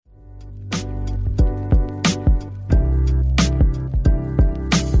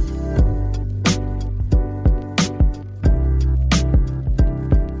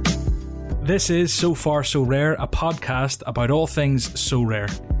This is So Far So Rare, a podcast about all things so rare.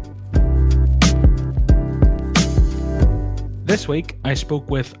 This week, I spoke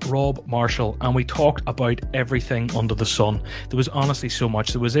with Rob Marshall and we talked about everything under the sun. There was honestly so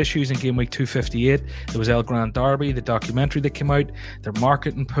much. There was issues in Game Week 258. There was El Grand Derby, the documentary that came out, their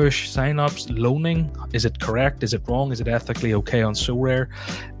marketing push, sign-ups, loaning. Is it correct? Is it wrong? Is it ethically okay on So Rare?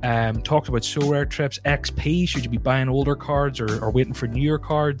 Talked about So Rare trips, XP. Should you be buying older cards or waiting for newer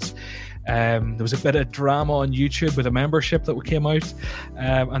cards? There was a bit of drama on YouTube with a membership that came out,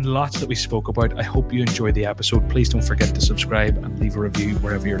 and lots that we spoke about. I hope you enjoyed the episode. Please don't forget to subscribe and leave a review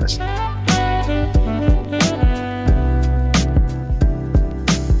wherever you're listening.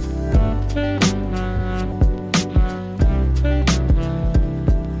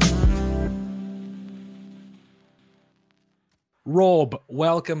 Rob,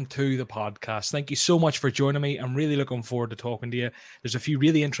 welcome to the podcast. Thank you so much for joining me. I'm really looking forward to talking to you. There's a few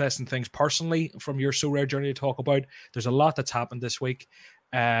really interesting things personally from your So Rare journey to talk about. There's a lot that's happened this week.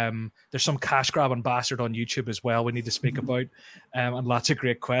 There's some cash grabbing bastard on YouTube as well we need to speak about, and lots of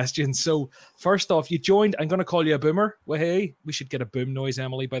great questions. So first off, you joined, I'm going to call you a boomer. Well, hey, we should get a boom noise,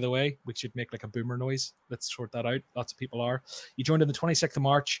 Emily, by the way. We should make like a boomer noise. Let's sort that out. Lots of people are. You joined on the 26th of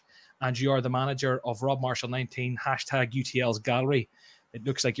March. And you are the manager of Rob Marshall 19, hashtag UTL's Gallery. It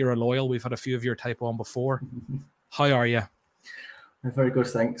looks like you're a loyal. We've had a few of your type on before. How are you? I'm very good,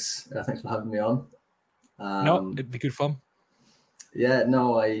 thanks. Thanks for having me on. No, it'd be good fun. Yeah,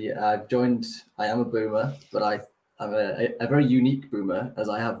 no, I've joined. I am a boomer, but I'm a very unique boomer, as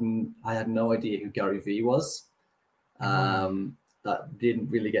I had no idea who Gary Vee was. That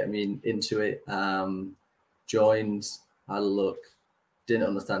didn't really get me into it. Joined, had a look. Didn't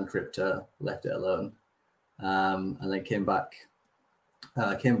understand crypto, left it alone, and then came back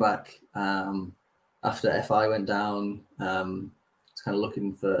after FI went down. Was kind of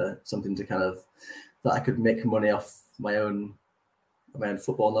looking for something to kind of that I could make money off my own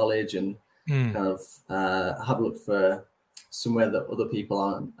football knowledge and kind of have a look for somewhere that other people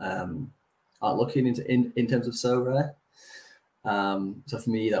aren't looking into in terms of So Rare. So for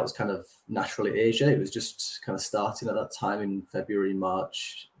me, that was kind of naturally Asia. It was just kind of starting at that time in February,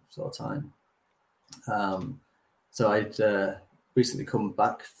 March sort of time. So I'd recently come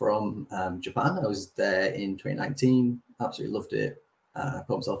back from Japan. I was there in 2019. Absolutely loved it. Bought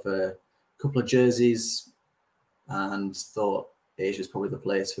myself a couple of jerseys and thought Asia's probably the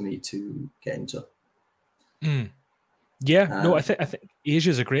place for me to get into. Yeah, no, I think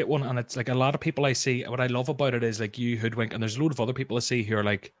Asia is a great one, and it's like a lot of people I see. What I love about it is like you, Hoodwink, and there's a load of other people I see who are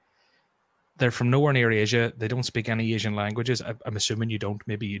like they're from nowhere near Asia. They don't speak any Asian languages. I'm assuming you don't.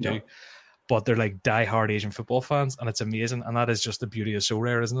 Maybe you do, but they're like diehard Asian football fans, and it's amazing. And that is just the beauty of So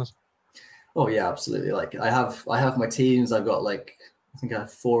Rare, isn't it? Oh yeah, absolutely. Like I have my teams. I've got I think I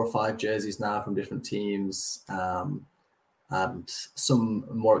have 4 or 5 jerseys now from different teams. And some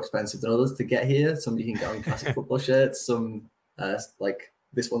more expensive than others to get here. Some you can get on classic football shirts. Some, like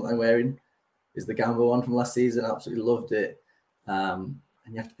this one I'm wearing, is the Gamba one from last season. Absolutely loved it. And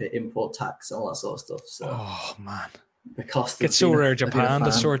you have to pay import tax and all that sort of stuff. So, oh man, the cost. It's So Rare Japan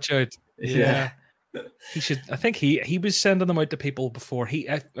to sort you out. Yeah. He should. I think he was sending them out to people before.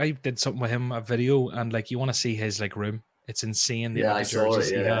 I did something with him, a video, and like you want to see his like room. It's insane. The I saw it.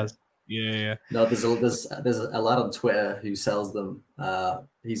 He has. Yeah. No, there's a lad on Twitter who sells them.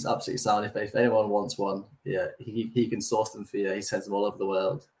 He's absolutely sound. If anyone wants one, yeah, he can source them for you. He sends them all over the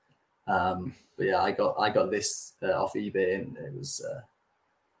world. But yeah, I got this off eBay, and it was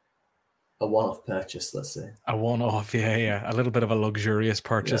a one-off purchase. Let's say a one-off. Yeah. A little bit of a luxurious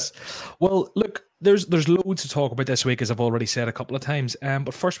purchase. Yeah. Well, look, there's loads to talk about this week, as I've already said a couple of times.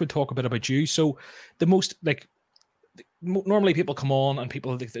 But first we'll talk a bit about you. So the most normally people come on and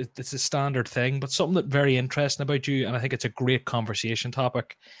people think it's a standard thing, but something that's very interesting about you, and I think it's a great conversation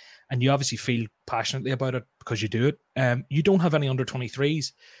topic, and you obviously feel passionately about it because you do it. You don't have any under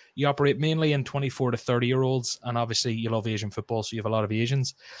 23s. You operate mainly in 24 to 30-year-olds, and obviously you love Asian football, so you have a lot of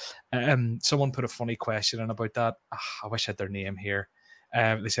Asians. Someone put a funny question in about that. I wish I had their name here.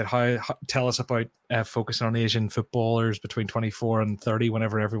 They said, tell us about focusing on Asian footballers between 24 and 30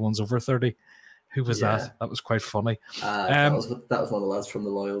 whenever everyone's over 30. Who was that? That was quite funny. That was one of the lads from the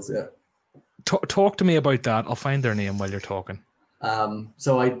Loyals, yeah. Talk to me about that. I'll find their name while you're talking.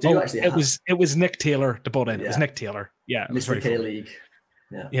 So I do actually have... It was Nick Taylor, the butt in. Yeah. It was Nick Taylor. Yeah, it was Mr. K-League.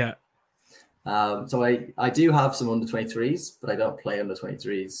 Yeah. So I do have some under 23s, but I don't play under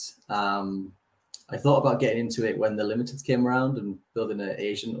 23s. I thought about getting into it when the Limiteds came around and building an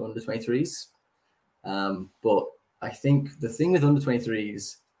Asian under 23s. But I think the thing with under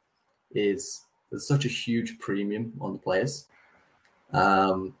 23s is there's such a huge premium on the players.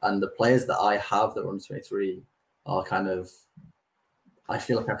 And the players that I have that are under 23 are kind of, I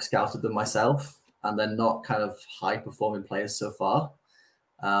feel like I've scouted them myself, and they're not kind of high performing players so far.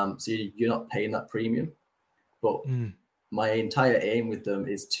 So you're not paying that premium. But my entire aim with them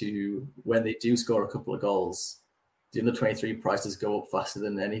is to, when they do score a couple of goals, the under 23 prices go up faster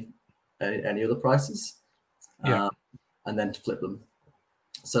than any other prices, and then to flip them.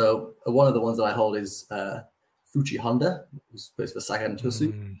 So one of the ones that I hold is Fuchi Honda, who plays for Sagan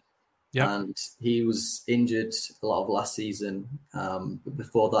Tosu. And he was injured a lot of last season. But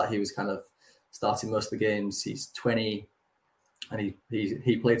before that, he was kind of starting most of the games. He's 20, and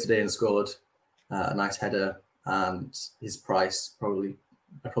he played today and scored a nice header, and his price probably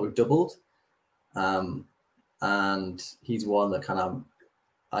doubled. And he's one that kind of,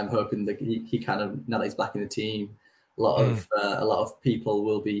 I'm hoping that he kind of, now that he's back in the team, a lot of people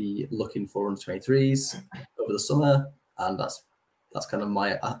will be looking for under 23s over the summer, and that's kind of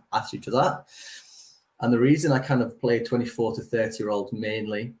my attitude to that. And the reason I kind of play 24 to 30-year-olds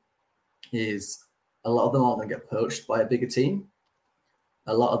mainly is a lot of them aren't going to get poached by a bigger team.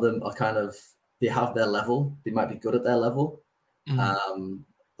 A lot of them are kind of, they have their level. They might be good at their level.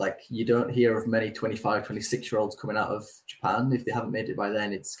 Like, you don't hear of many 25, 26-year-olds coming out of Japan. If they haven't made it by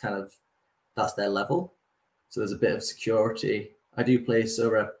then, it's kind of, that's their level. So there's a bit of security. I do play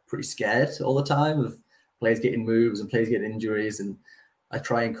Sora pretty scared all the time of players getting moves and players getting injuries. And I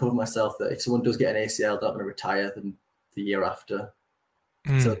try and cover myself that if someone does get an ACL, they're not going to retire them the year after.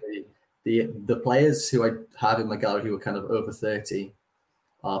 So the players who I have in my gallery who are kind of over 30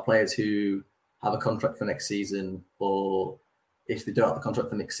 are players who have a contract for next season, or if they don't have a contract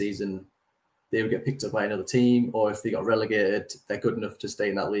for next season, they would get picked up by another team, or if they got relegated, they're good enough to stay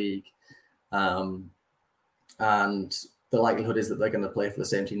in that league. And the likelihood is that they're going to play for the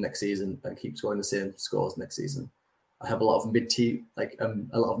same team next season and keep scoring the same scores next season. I have a lot of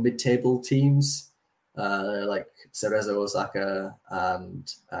mid-table teams, like Cerezo Osaka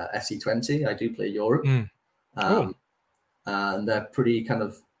and FC20. I do play Europe, and they're pretty kind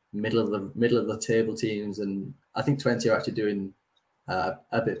of middle of the table teams. And I think 20 are actually doing a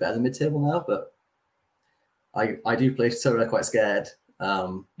bit better than mid-table now. But I do play Sora quite scared. I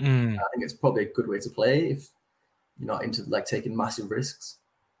think it's probably a good way to play if you're not into like taking massive risks.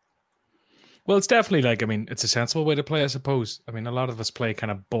 Well, it's definitely like, I mean, it's a sensible way to play, I suppose. I mean, a lot of us play kind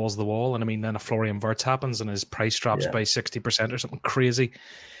of balls the wall, and I mean, then a Florian Wirtz happens and his price drops by 60% or something crazy.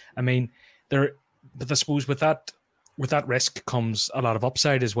 I mean, but I suppose with that risk comes a lot of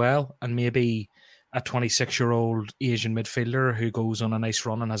upside as well, and maybe a 26-year-old Asian midfielder who goes on a nice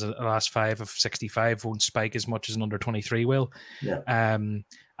run and has a last five of 65 won't spike as much as an under 23 will.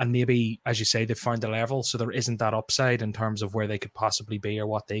 And maybe, as you say, they've found a level, so there isn't that upside in terms of where they could possibly be or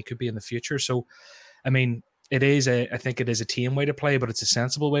what they could be in the future. So, I mean, I think it is a team way to play, but it's a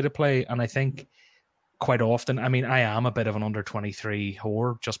sensible way to play. And I think quite often, I mean, I am a bit of an under 23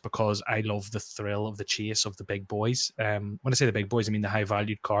 whore just because I love the thrill of the chase of the big boys. When I say the big boys, I mean the high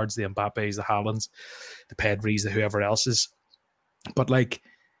valued cards, the Mbappes, the Haalands, the Pedris, the whoever else is. But like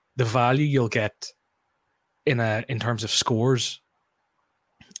the value you'll get in terms of scores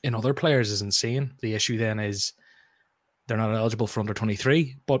in other players is insane. The issue then is they're not eligible for under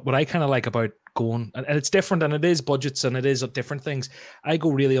 23. But what I kind of like about going, and it's different, and it is budgets and it is different things. I go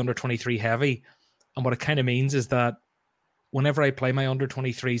really under 23 heavy. And what it kind of means is that whenever I play my under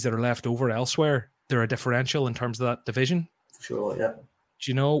 23s that are left over elsewhere, they're a differential in terms of that division. Sure, yeah.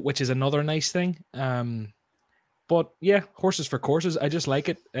 Do you know, which is another nice thing. But yeah, horses for courses. I just like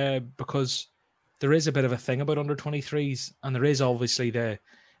it because there is a bit of a thing about under 23s, and there is obviously the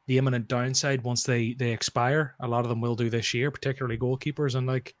imminent downside once they expire. A lot of them will do this year, particularly goalkeepers. And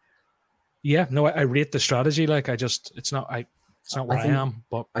like, yeah, no, I rate the strategy. Like, it's not where I am.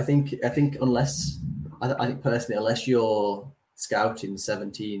 But I think unless you're scouting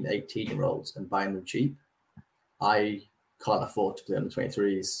 17, 18-year-olds and buying them cheap, I can't afford to play under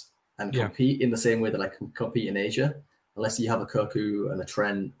 23s and compete in the same way that I can compete in Asia. Unless you have a Koku and a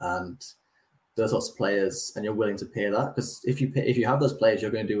Trent and those sorts of players, and you're willing to pay that, because if you have those players,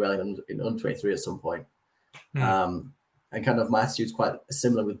 you're going to do well in under 23 at some point. And kind of my attitude's quite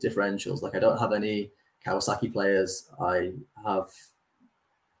similar with differentials. Like, I don't have any Kawasaki players. I have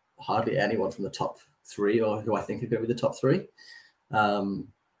hardly anyone from the top three, or who I think are going to be the top three. And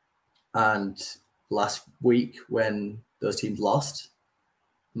last week when those teams lost,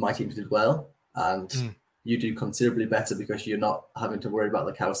 my teams did well, and you do considerably better because you're not having to worry about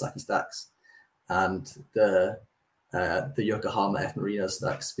the Kawasaki stacks and the Yokohama F Marino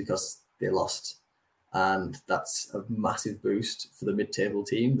stacks because they lost. And that's a massive boost for the mid-table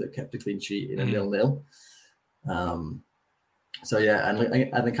team that kept a clean sheet in a 0-0. So yeah, and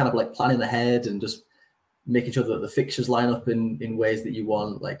then kind of like planning ahead and just making sure that the fixtures line up in ways that you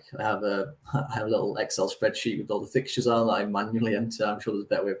want. Like I have a little Excel spreadsheet with all the fixtures on that I manually enter. I'm sure there's a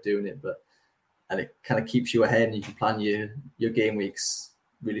better way of doing it, and it kind of keeps you ahead, and you can plan your game weeks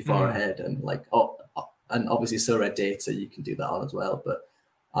really far ahead. And and obviously Sorare data, you can do that on as well. But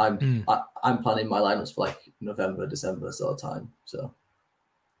I'm planning my lineups for like November, December sort of time. So,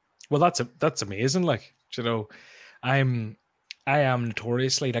 well, that's amazing. Like, you know, I am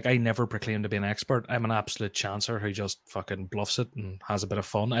notoriously, like, I never proclaim to be an expert. I'm an absolute chancer who just fucking bluffs it and has a bit of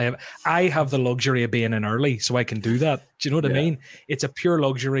fun. I have the luxury of being in early, so I can do that. Do you know what I mean? It's a pure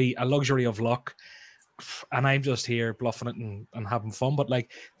luxury, a luxury of luck. And I'm just here bluffing it and having fun. But like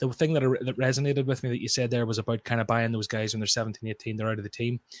the thing that resonated with me that you said there was about kind of buying those guys when they're 17, 18, they're out of the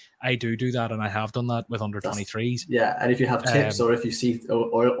team. I do that, and I have done that with under 23s. Yeah, and if you have tips or if you see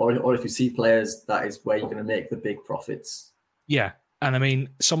or if you see players, that is where you're going to make the big profits. Yeah, and I mean,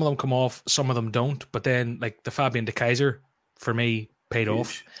 some of them come off, some of them don't. But then, like the Fabian De Kaiser, for me, paid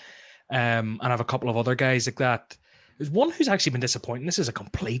off. And I have a couple of other guys like that. There's one who's actually been disappointing. This is a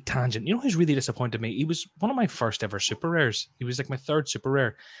complete tangent. You know who's really disappointed me? He was one of my first ever super rares. He was like my third super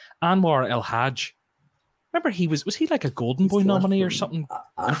rare. Anwar El Hajj. Remember, was he like a Golden Boy nominee or something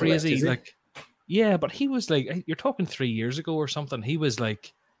crazy? Like, yeah, but he was like, you're talking 3 years ago or something. He was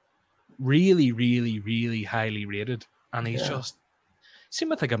like really, really, really highly rated. And he's just same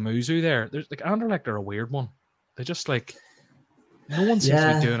with like a Muzu there. There's like Anderlecht are a weird one. They just like no one seems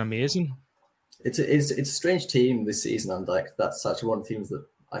to be doing amazing. It's a strange team this season, and like that's actually one of the teams that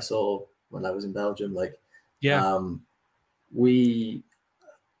I saw when I was in Belgium. Like, they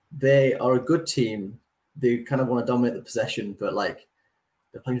are a good team. They kind of want to dominate the possession, but like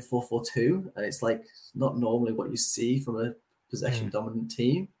they're playing 4-4-2, and it's like not normally what you see from a possession dominant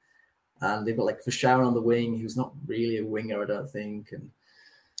team. And they've got like Verscharen on the wing, who's not really a winger, I don't think. And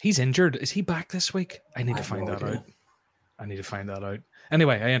he's injured. Is he back this week? I need to find that out.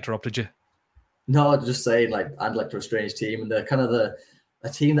 Anyway, I interrupted you. No, I'm just saying, like, Anderlecht are a strange team, and they're kind of a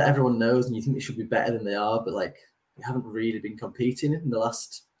team that everyone knows, and you think they should be better than they are, but like they haven't really been competing in the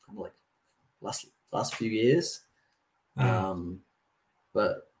last few years.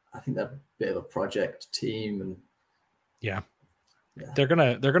 But I think they're a bit of a project team, and they're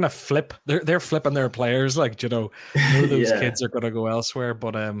gonna flip. They're flipping their players, like, you know those kids are gonna go elsewhere.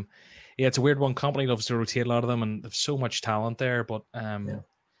 But it's a weird one. Company loves to rotate a lot of them, and there's so much talent there. But I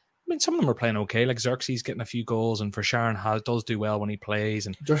mean, some of them are playing okay. Like Xerxes getting a few goals, and Verscharen does do well when he plays,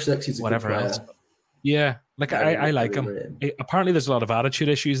 and Josh Xerxes is whatever else. Yeah, like I like him. Apparently, there's a lot of attitude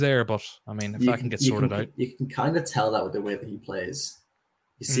issues there, but I mean, if that can get sorted out, you can kind of tell that with the way that he plays.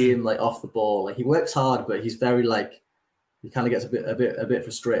 You see him like off the ball, like he works hard, but he's very like he kind of gets a bit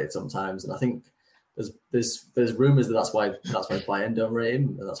frustrated sometimes. And I think there's rumors that's why Bayern don't rate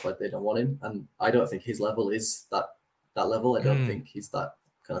him, and that's why they don't want him. And I don't think his level is that level. I don't think he's that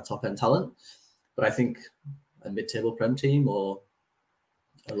kind of top end talent. But I think a mid-table Prem team or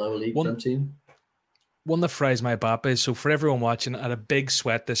a lower league Prem team. One that fries my bap is, so for everyone watching, I had a big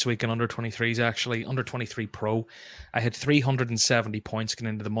sweat this week in under 23s, actually, under 23 pro. I had 370 points going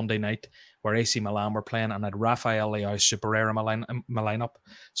into the Monday night where AC Milan were playing, and I had Rafael Leao super rare in my lineup.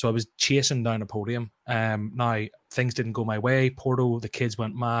 So I was chasing down a podium. Now, things didn't go my way. Porto, the kids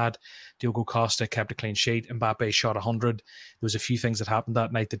went mad. Diogo Costa kept a clean sheet. Mbappe shot 100. There was a few things that happened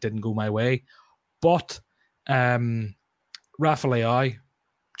that night that didn't go my way. But Rafa Leao,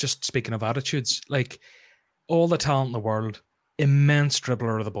 just speaking of attitudes, like all the talent in the world, immense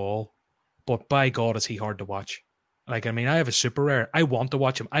dribbler of the ball, but by God, is he hard to watch. Like, I mean, I have a super rare. I want to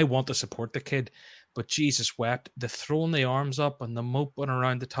watch him. I want to support the kid, but Jesus wept, the throwing the arms up and the moping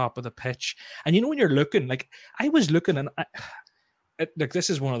around the top of the pitch. And you know, when you're looking, like I was looking, and like this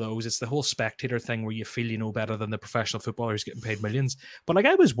is one of those, it's the whole spectator thing where you feel you know better than the professional footballer who's getting paid millions. But like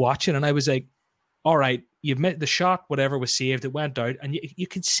I was watching and I was like, all right, you've met the shot, whatever was saved, it went out, and you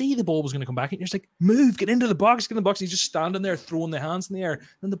could see the ball was going to come back, and you're just like, move, get into the box, get in the box. He's just standing there throwing the hands in the air,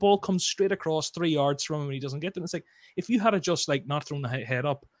 and the ball comes straight across 3 yards from him, and he doesn't get them. It's like, if you had just like not thrown the head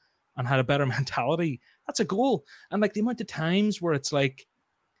up and had a better mentality, that's a goal. And like the amount of times where it's like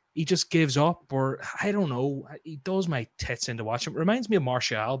he just gives up, or I don't know, he does my tits into watching. It reminds me of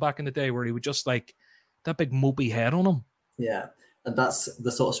Martial back in the day where he would just like that big mopey head on him. Yeah. And that's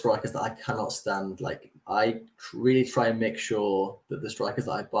the sort of strikers that I cannot stand. Like, I really try and make sure that the strikers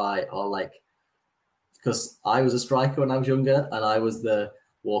that I buy are like, because I was a striker when I was younger, and I was the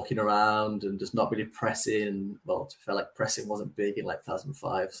walking around and just not really pressing. Well, to feel like pressing wasn't big in like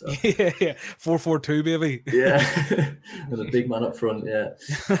 2005. So yeah, 4-4-2, baby. Yeah, and the big man up front. Yeah,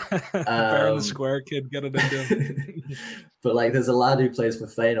 Fair in the square, kid, get it into. But like, there's a lad who plays for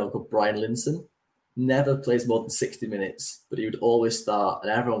Feyenoord called Brian Linson. Never plays more than 60 minutes, but he would always start,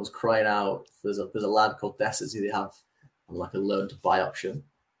 and everyone was crying out. There's a lad called Dessers who they have on like a loan to buy option.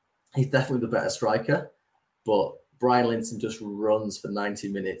 He's definitely the better striker, but Brian Linson just runs for 90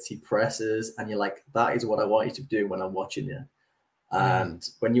 minutes. He presses, and you're like, that is what I want you to do when I'm watching you. And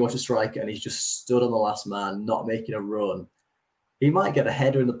when you watch a striker and he's just stood on the last man, not making a run, he might get a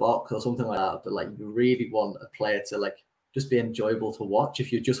header in the box or something like that. But like, you really want a player to like just be enjoyable to watch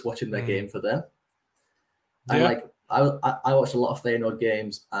if you're just watching their game for them. Yeah. And like, I watched a lot of Feyenoord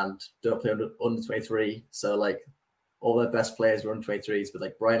games and don't play under 23. So like, all their best players were under 23s, but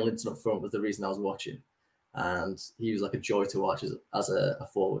like Brian Linson up front was the reason I was watching, and he was like a joy to watch as a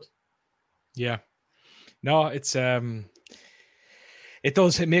forward. Yeah, no, it's it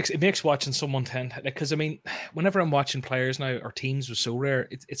does. It makes watching someone because I mean, whenever I'm watching players now or teams was so rare,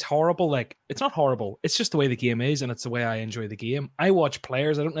 it's horrible. Like, it's not horrible. It's just the way the game is, and it's the way I enjoy the game. I watch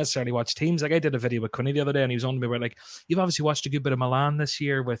players. I don't necessarily watch teams. Like, I did a video with Quinny the other day, and he was on to me where like, you've obviously watched a good bit of Milan this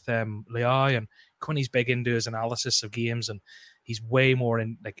year with Leao, and Quinny's big into his analysis of games, and he's way more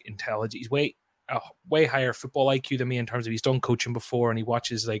in like intelligent. He's way higher football IQ than me in terms of he's done coaching before, and he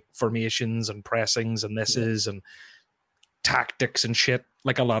watches like formations and pressings and and tactics and shit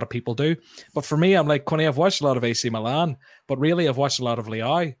like a lot of people do. But for me, I'm like, Quinny, I've watched a lot of AC Milan, but really I've watched a lot of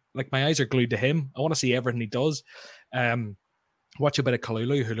Leao. Like, my eyes are glued to him. I want to see everything he does. Watch a bit of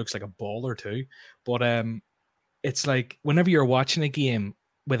Kalulu, who looks like a baller too. But it's like, whenever you're watching a game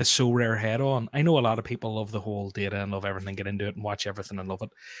with a so rare head on, I know a lot of people love the whole data and love everything, get into it and watch everything and love it.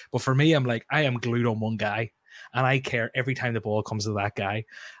 But for me, I'm like, I am glued on one guy, and I care every time the ball comes to that guy.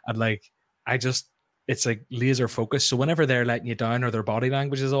 And like, it's like laser focus. So whenever they're letting you down or their body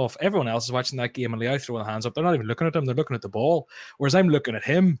language is off, everyone else is watching that game and Leao throwing hands up. They're not even looking at him. They're looking at the ball. Whereas I'm looking at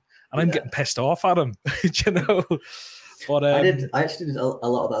him and I'm getting pissed off at hم. You know? But I actually did a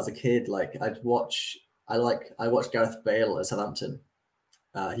lot of that as a kid. Like, I watched Gareth Bale at Southampton.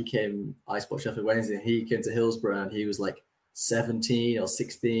 He came, I Sport Sheffield Wednesday. He came to Hillsborough and he was like 17 or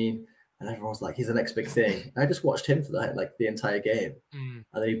 16. And everyone was like, he's the next big thing. And I just watched him for the entire game. And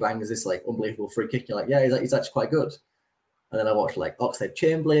then he bangs this like unbelievable free kick. You're like, yeah, he's actually quite good. And then I watched like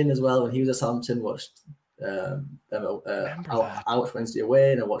Oxlade-Chamberlain as well when he was at Southampton. I watched Wednesday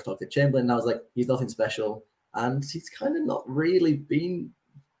away and I watched Oxlade-Chamberlain. And I was like, he's nothing special. And he's kind of not really been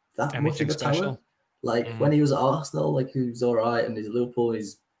that much of a talent. Like when he was at Arsenal, like he was all right. And he's at Liverpool,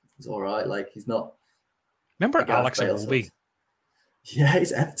 he's all right. Like, he's not. Remember Alex Iwobi? Yeah,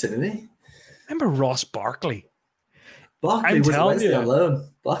 he's Everton, isn't he? Remember Ross Barkley? Barkley was at Wednesday on loan.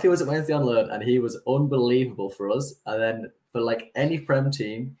 Barkley was at Wednesday on loan, and he was unbelievable for us. And then for like any Prem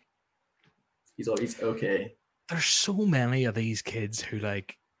team, he's okay. There's so many of these kids who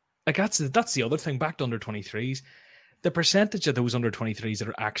like that's the other thing. Back to under 23s, the percentage of those under 23s that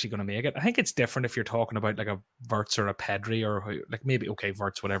are actually going to make it. I think it's different if you're talking about like a Wirtz or a Pedri or like maybe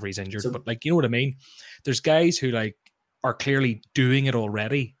Wirtz, whatever, he's injured, but like, you know what I mean. There's guys who like are clearly doing it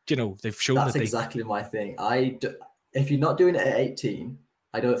already. You know, they've shown that's exactly my thing. If you're not doing it at 18,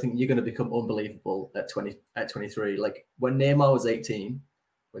 I don't think you're going to become unbelievable at 23. Like when Neymar was 18,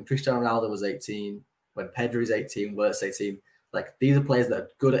 when Cristiano Ronaldo was 18, when Pedri's 18, Wirtz 18, like these are players that are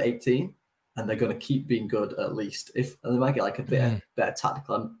good at 18 and they're going to keep being good at least. And they might get like a bit better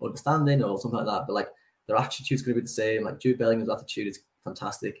tactical understanding or something like that, but like their attitude's going to be the same. Like Jude Bellingham's attitude is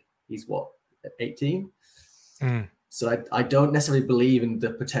fantastic. He's 18? So I don't necessarily believe in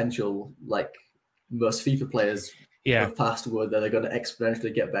the potential, like most FIFA players have passed would, that they're going to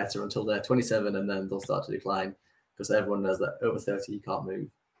exponentially get better until they're 27 and then they'll start to decline because everyone knows that over 30 you can't move.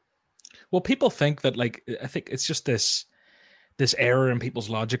 Well, people think that, like, I think it's just this error in people's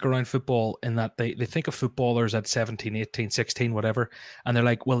logic around football in that they think of footballers at 17, 18, 16, whatever, and they're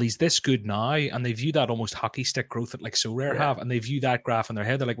like, well, he's this good now, and they view that almost hockey stick growth that like So Rare have, and they view that graph in their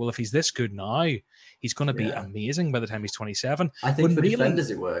head. They're like, well, if he's this good now, he's going to be amazing by the time he's 27. I think for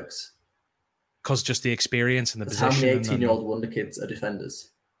defenders it works. Because just the experience and the position. How many 18-year-old wonder kids are defenders?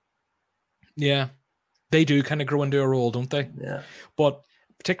 Yeah, they do kind of grow into a role, don't they? Yeah. But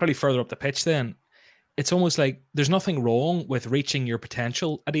particularly further up the pitch then, it's almost like there's nothing wrong with reaching your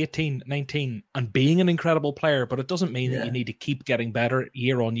potential at 18, 19 and being an incredible player, but it doesn't mean that you need to keep getting better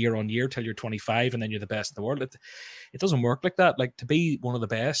year on year till you're 25 and then you're the best in the world. It doesn't work like that. Like, to be one of the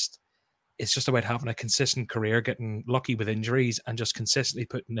best, it's just about having a consistent career, getting lucky with injuries and just consistently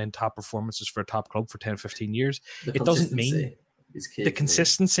putting in top performances for a top club for 10, 15 years. It doesn't mean is key. The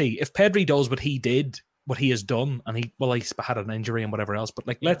consistency. If Pedri does what he has done, and he's had an injury and whatever else,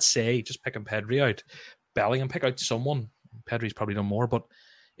 but let's say, just picking Pedri out, Bellingham, pick out someone. Pedri's probably done more, but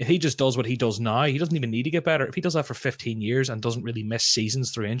if he just does what he does now, he doesn't even need to get better. If he does that for 15 years and doesn't really miss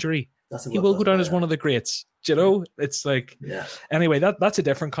seasons through injury, he will go down as one of the greats. Do you know? It's like, anyway, that's a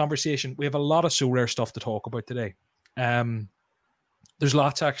different conversation. We have a lot of Sorare stuff to talk about today. There's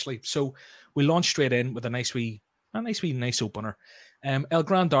lots, actually. So we launch straight in with a nice opener. El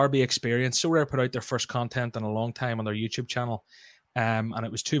Gran Derby experience. Sorare put out their first content in a long time on their YouTube channel. And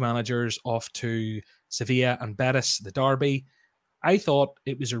it was two managers off to Sevilla and Betis, the derby. I thought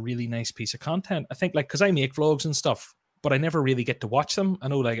it was a really nice piece of content. I think, because I make vlogs and stuff, but I never really get to watch them. I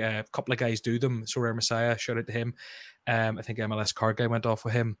know a couple of guys do them. Sorare Messiah, shout out to him. I think MLS Card Guy went off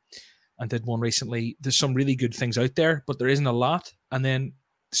with him and did one recently. There's some really good things out there, but there isn't a lot. And then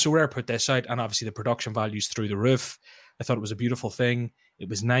Sorare put this out, and obviously the production value's through the roof. I thought it was a beautiful thing. It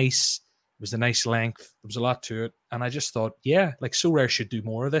was nice. It was a nice length. There was a lot to it. And I just thought, Sorare should do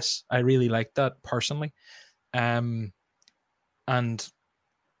more of this. I really liked that personally. And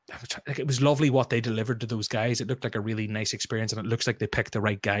it was lovely what they delivered to those guys. It looked like a really nice experience, and it looks like they picked the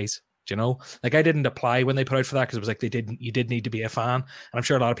right guys. Do you know? I didn't apply when they put out for that, because it was like you did need to be a fan. And I'm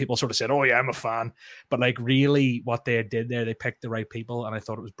sure a lot of people sort of said, oh yeah, I'm a fan. But really what they did there, they picked the right people, and I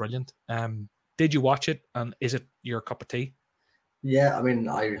thought it was brilliant. Did you watch it, and is it your cup of tea? Yeah, I mean,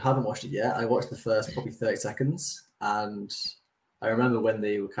 I haven't watched it yet. I watched the first probably 30 seconds, and I remember when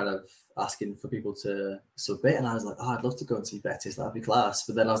they were kind of asking for people to submit, and I was like, oh, I'd love to go and see Betis. That'd be class.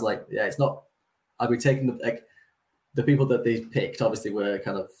 But then I was like, yeah, it's not. I'd be taking the people that they picked obviously were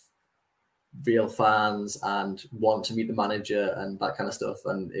kind of real fans and want to meet the manager and that kind of stuff.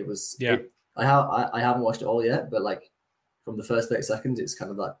 And it was, I haven't watched it all yet, but from the first 30 seconds, it's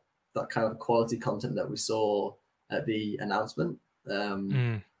kind of that kind of quality content that we saw at the announcement.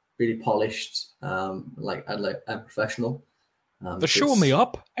 Really polished, and professional. They're showing me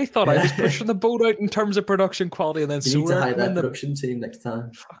up. I thought I was pushing the boat out in terms of production quality, and then you need to hire their production team next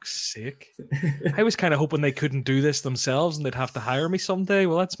time. Fuck's sake! I was kind of hoping they couldn't do this themselves, and they'd have to hire me someday.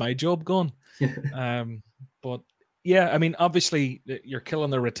 Well, that's my job gone. But yeah, I mean, obviously you're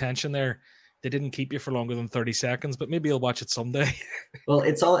killing their retention there. They didn't keep you for longer than 30 seconds, but maybe you'll watch it someday. Well,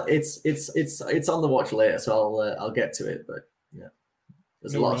 it's on the watch later, so I'll get to it. But yeah,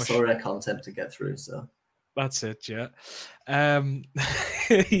 there's a lot of Sorare content to get through, so. That's it, yeah.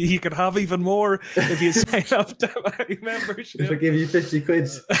 You can have even more if you sign up to my membership. If I give you 50 quid.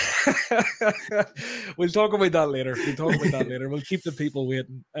 We'll talk about that later. We'll keep the people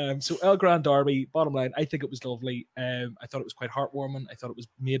waiting. So El Gran Derby, bottom line, I think it was lovely. I thought it was quite heartwarming. I thought it was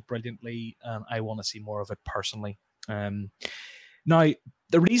made brilliantly, and I want to see more of it personally. Now,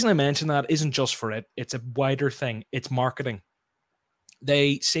 the reason I mention that isn't just for it. It's a wider thing. It's marketing.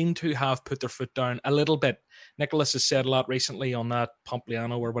 They seem to have put their foot down a little bit. Nicholas has said a lot recently on that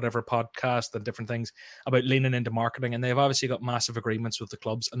Pompliano or whatever podcast and different things about leaning into marketing. And they've obviously got massive agreements with the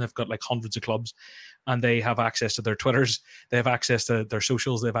clubs, and they've got hundreds of clubs, and they have access to their Twitters. They have access to their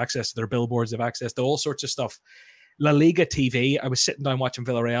socials. They have access to their billboards. They have access to all sorts of stuff. La Liga TV. I was sitting down watching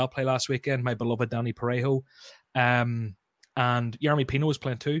Villarreal play last weekend, my beloved Dani Parejo. And Jeremy Pino was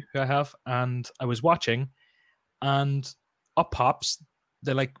playing too, who I have. And I was watching, and up pops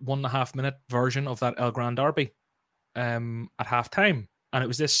the 1.5 minute version of that El Gran Derby at halftime. And it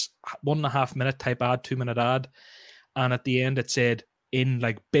was this 1.5 minute type ad, 2 minute ad. And at the end it said in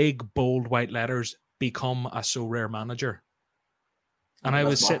big, bold white letters, become a Sorare manager. And I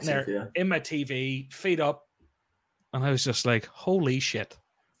was sitting there in my TV, feet up, and I was just like, holy shit.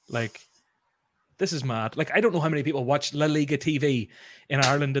 This is mad. I don't know how many people watch La Liga TV in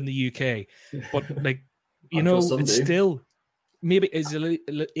Ireland and the UK, but it's still... Maybe is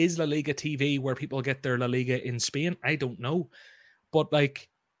La Liga TV where people get their La Liga in Spain? I don't know. But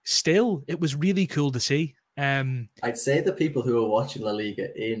still, it was really cool to see. I'd say the people who are watching La Liga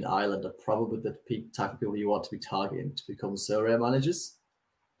in Ireland are probably the type of people you want to be targeting to become Sorare managers.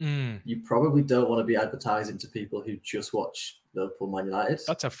 You probably don't want to be advertising to people who just watch Liverpool, Man United.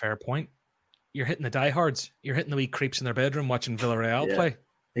 That's a fair point. You're hitting the diehards. You're hitting the wee creeps in their bedroom watching Villarreal play.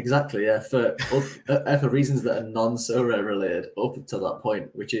 Exactly, yeah. For reasons that are non-Sorare related up to that point,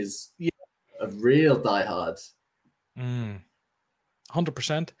 which is a real diehard.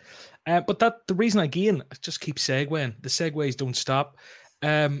 100%. But the reason, again, I just keep segueing. The segues don't stop.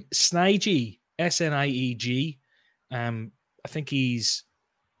 Snieg, S-N-I-E-G. I think he's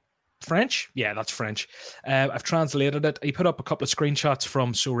French. Yeah, that's French. I've translated it. He put up a couple of screenshots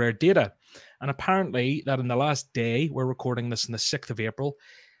from Sorare Data. And apparently that in the last day, we're recording this on the 6th of April,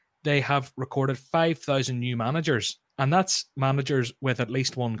 they have recorded 5,000 new managers. And that's managers with at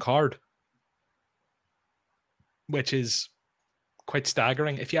least one card, which is quite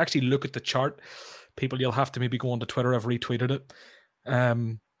staggering. If you actually look at the chart, people, you'll have to maybe go onto Twitter. I've retweeted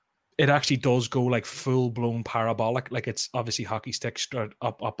it. It actually does go like full-blown parabolic. Like, it's obviously hockey stick straight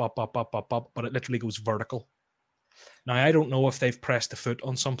up, but it literally goes vertical. Now, I don't know if they've pressed a foot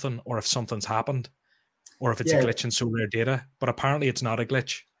on something or if something's happened or if it's a glitch in Sorare data, but apparently it's not a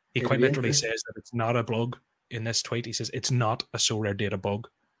glitch. He quite literally says that it's not a bug in this tweet. He says it's not a Sorare data bug.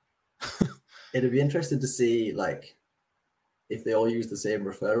 It'd be interesting to see, like, if they all use the same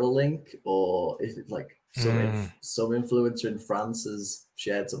referral link, or if it's like some influencer in France has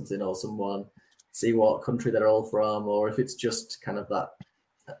shared something, or someone, see what country they're all from, or if it's just kind of that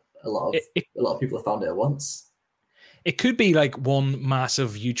a lot of people have found it at once. It could be like one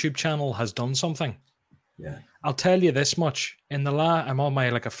massive YouTube channel has done something. Yeah, I'll tell you this much. I'm on my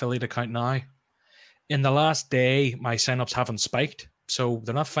like affiliate account now. In the last day, my signups haven't spiked, so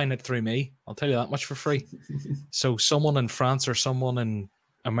they're not finding it through me. I'll tell you that much for free. So someone in France or someone in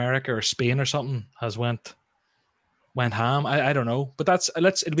America or Spain or something has went ham. I don't know, but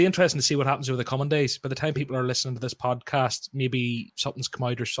it'll be interesting to see what happens over the coming days. By the time people are listening to this podcast, maybe something's come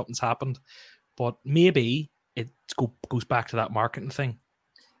out or something's happened, but maybe it goes back to that marketing thing.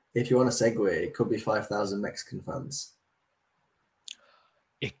 If you want to segue, it could be 5,000 Mexican fans.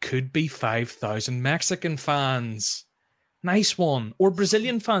 It could be 5,000 Mexican fans. Nice one. Or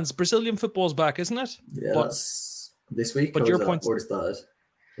Brazilian fans. Brazilian football's back, isn't it? Yeah, that's this week. But your point's already started.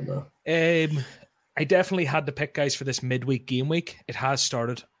 No. I definitely had to pick guys for this midweek game week. It has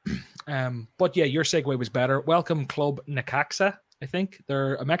started. But yeah, your segue was better. Welcome Club Necaxa. I think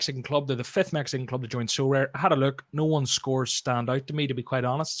they're a Mexican club. They're the 5th Mexican club to join Sorare. I had a look. No one's scores stand out to me, to be quite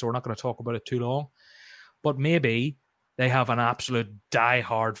honest, so we're not going to talk about it too long. But maybe they have an absolute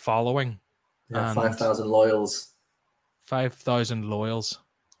die-hard following. Yeah, 5,000 loyals. 5,000 loyals.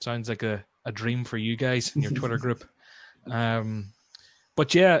 Sounds like a dream for you guys in your Twitter group.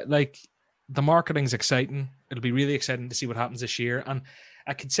 But yeah, like, the marketing's exciting. It'll be really exciting to see what happens this year. And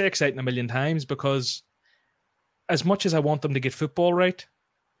I could say exciting a million times, because as much as I want them to get football right,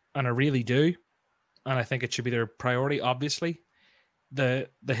 and I really do, and I think it should be their priority, obviously, the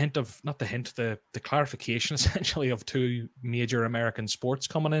clarification essentially of 2 major American sports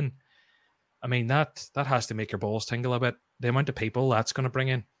coming in, I mean, that has to make your balls tingle a bit. The amount of people that's going to bring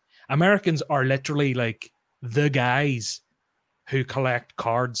in. Americans are literally like the guys who collect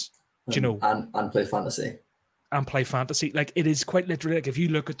cards, and play fantasy. And play fantasy. Like, it is quite literally, like, if you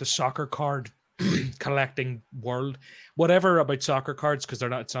look at the soccer card collecting world, whatever about soccer cards, because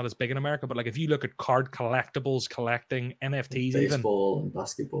it's not as big in America, but like, if you look at card collectibles, collecting NFTs, baseball and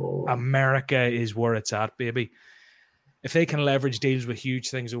basketball, America is where it's at, baby. If they can leverage deals with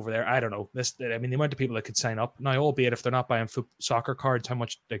huge things over there, I don't know. The amount of people that could sign up now, albeit if they're not buying soccer cards, how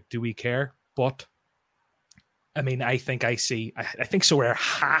much do we care? But I mean, I think so. We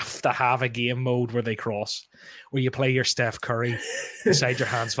have to have a game mode where they cross, where you play your Steph Curry beside your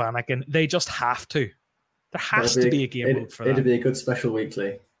Hans Vanaken. They just have to. There has to be a game mode for that. It'd be a good special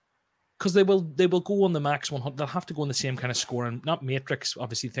weekly. Because they will go on the max 100. They'll have to go on the same kind of scoring, not matrix.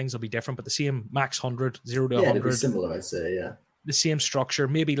 Obviously, things will be different, but the same max 100, 0 to 100. It'd be similar, I'd say. Yeah. The same structure,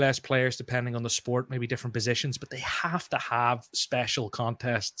 maybe less players depending on the sport, maybe different positions, but they have to have special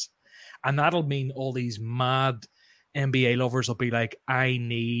contests. And that'll mean all these mad NBA lovers will be like, I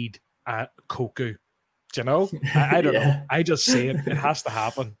need a Koku. Do you know? I don't know. I just say it. It has to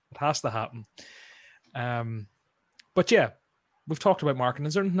happen. It has to happen. But yeah, we've talked about marketing.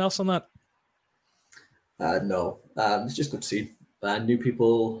 Is there anything else on that? No. It's just good to see new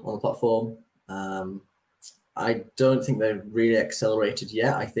people on the platform. I don't think they've really accelerated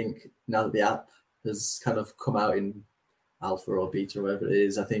yet. I think now that the app has kind of come out in alpha or beta or whatever it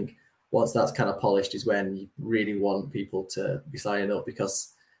is, I think once that's kind of polished is when you really want people to be signing up,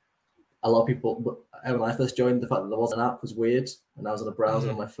 because a lot of people, when I first joined, the fact that there was an app was weird, and I was on a browser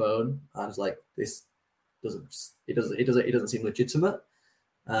on my phone. I was like, this doesn't seem legitimate.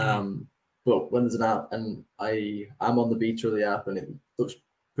 But when there's an app, and I'm on the beta of the app, and it looks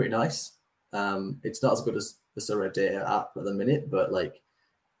pretty nice. It's not as good as the Sorare Data app at the minute, but like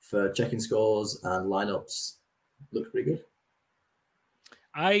for checking scores and lineups, looks pretty good.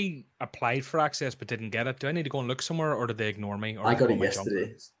 I applied for access but didn't get it. Do I need to go and look somewhere, or did they ignore me? Or I got it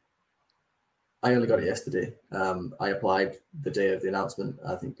yesterday. I only got it yesterday. I applied the day of the announcement.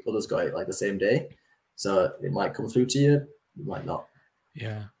 I think others got it like the same day. So it might come through to you. It might not.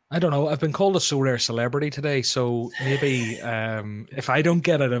 Yeah. I don't know. I've been called a so rare celebrity today, so maybe if I don't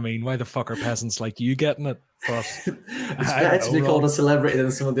get it, I mean, why the fuck are peasants like you getting it? But It's I better don't to know, be called Rob. a celebrity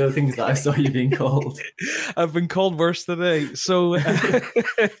than some of the other things that I saw you being called. I've been called worse today. So,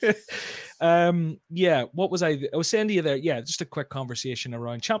 yeah, what was I was saying to you there? Yeah, just a quick conversation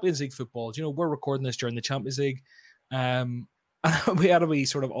around Champions League football. You know, we're recording this during the Champions League. Um, we had a wee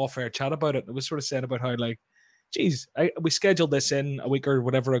sort of off-air chat about it. It was sort of saying about how, like, geez, we scheduled this in a week or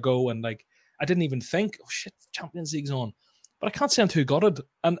whatever ago, and like, I didn't even think, oh shit, Champions League's on. But I can't say I'm too gutted.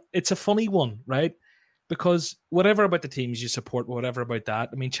 And it's a funny one, right? Because whatever about the teams you support, whatever about that,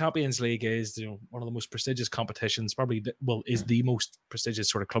 I mean, Champions League is, you know, one of the most prestigious competitions, probably, is the most prestigious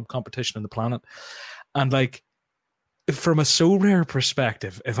sort of club competition on the planet. And like, from a so rare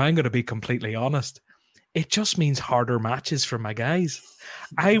perspective, if I'm going to be completely honest, it just means harder matches for my guys.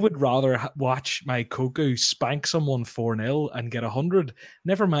 I would rather watch my Koku spank someone 4-0 and get 100.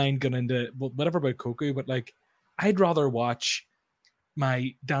 Never mind going into whatever about Koku, but like, I'd rather watch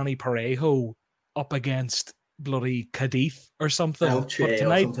my Danny Parejo up against bloody Cadiz or something. But Elche or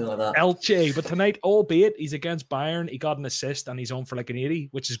tonight, something like that. Elche. But tonight, albeit he's against Bayern, he got an assist and he's on for like an 80,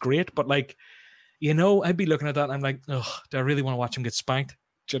 which is great. But like, you know, I'd be looking at that and I'm like, oh, do I really want to watch him get spanked?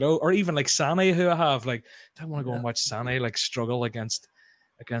 Do you know? Or even like Sané, who I have, like, do I want to go and watch Sané like struggle against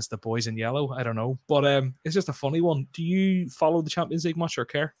the boys in yellow? I don't know. But it's just a funny one. Do you follow the Champions League much or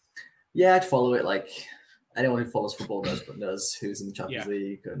care? Yeah, I'd follow it. Like anyone who follows football knows who's in the Champions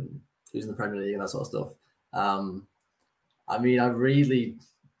League and who's in the Premier League and that sort of stuff. I mean, I really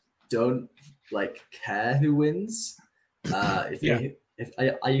don't like care who wins. If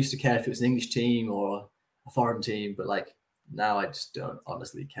I used to care if it was an English team or a foreign team, but like now I just don't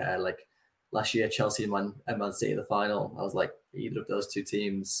honestly care. Like last year, Chelsea and Man City in the final, I was like, either of those two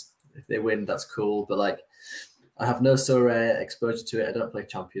teams, if they win, that's cool. But like, I have no so rare exposure to it. I don't play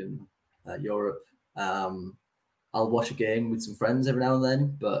Champion Europe. I'll watch a game with some friends every now and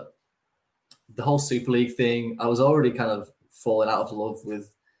then, but the whole Super League thing, I was already kind of falling out of love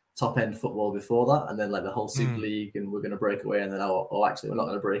with top end football before that, and then like the whole Super League, and we're going to break away, and then actually we're not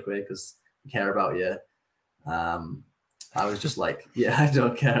going to break away because we care about you. I was just like, yeah, I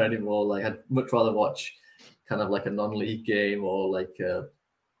don't care anymore. Like I'd much rather watch kind of like a non-league game or like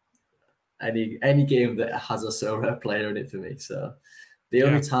any game that has a so rare player in it for me. So the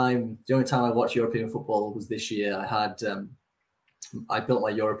only time I watched European football was this year. I built my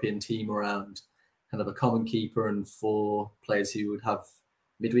European team around kind of a common keeper and 4 players who would have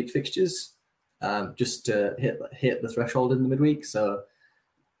midweek fixtures, just to hit the threshold in the midweek. So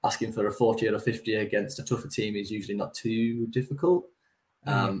asking for a 40 or a 50 against a tougher team is usually not too difficult,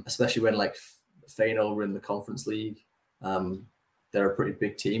 especially when like Feyenoord were in the Conference League. They're a pretty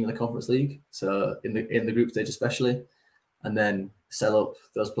big team in the Conference League, so in the group stage especially, and then sell up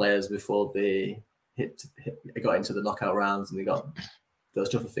those players before they got into the knockout rounds and they got those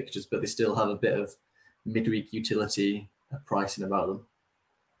tougher fixtures, but they still have a bit of midweek utility pricing about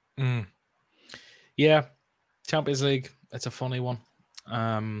them. Yeah, Champions League, it's a funny one.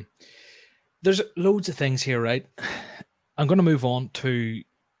 There's loads of things here, right? I'm going to move on to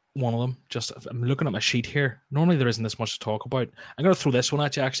one of them. Just I'm looking at my sheet here. Normally there isn't this much to talk about. I'm going to throw this one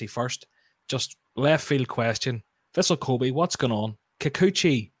at you actually first. Just left field question. Vissel Kobe, what's going on?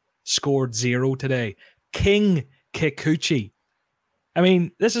 Kikuchi scored 0 today. King Kikuchi. I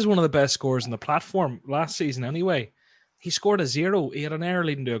mean, this is one of the best scorers on the platform last season anyway. He scored a 0. He had an error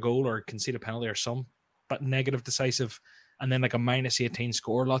leading to a goal or conceded a penalty or some, but negative decisive, and then like a -18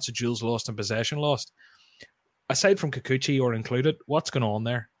 score, lots of duels lost and possession lost. Aside from Kikuchi or included, what's going on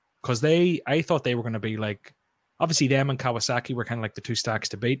there? Because I thought they were going to be like, obviously them and Kawasaki were kind of like the 2 stacks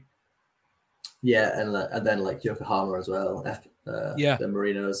to beat. Yeah, and then like Yokohama as well. The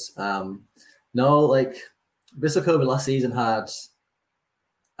Marinos. No, like Vissel Kobe last season had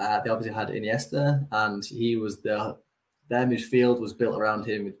they obviously had Iniesta, and he was their midfield was built around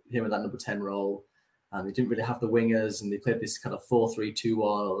him in that number 10 role, and they didn't really have the wingers, and they played this kind of 4-3-2-1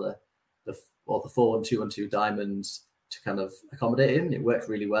 or the 4-1-2-1-2 diamonds to kind of accommodate him. It worked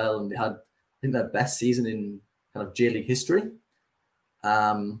really well, and they had, I think, their best season in kind of J League history.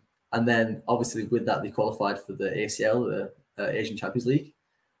 And then obviously with that, they qualified for the ACL, the Asian Champions League.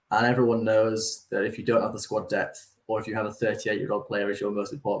 And everyone knows that if you don't have the squad depth, or if you have a 38-year-old player as your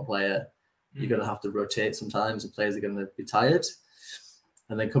most important player, you're going to have to rotate sometimes, and players are going to be tired.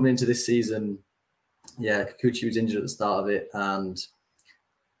 And then coming into this season, Kikuchi was injured at the start of it, and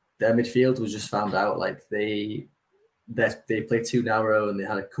their midfield was just found out. Like they played too narrow, and they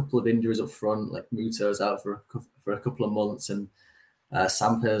had a couple of injuries up front. Like Muto's out for a couple of months, and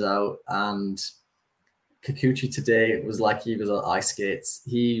Samper's out, and Kikuchi today was like he was on ice skates.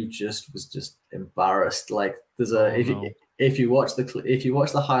 He was just embarrassed. Like there's a if you watch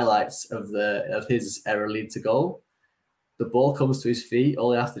the highlights of his error lead to goal, the ball comes to his feet.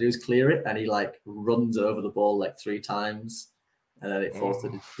 All he has to do is clear it, and he like runs over the ball like 3 times, and then it falls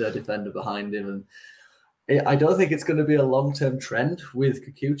to the defender behind him. And I don't think it's going to be a long-term trend with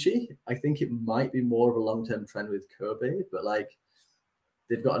Kikuchi. I think it might be more of a long-term trend with Kobe, but like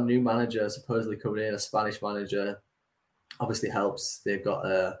they've got a new manager supposedly coming in, a Spanish manager. Obviously helps. They've got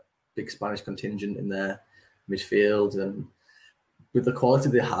a big Spanish contingent in their midfield, and with the quality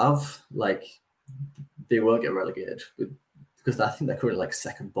they have, like they won't get relegated because I think they're currently like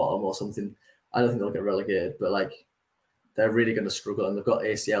second bottom or something. I don't think they'll get relegated, but like they're really going to struggle, and they've got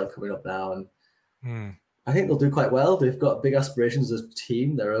ACL coming up now, and I think they'll do quite well. They've got big aspirations as a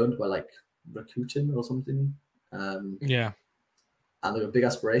team. They're owned by like Rakuten or something. And they've got big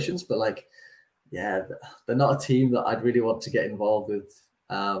aspirations, but like, yeah, they're not a team that I'd really want to get involved with.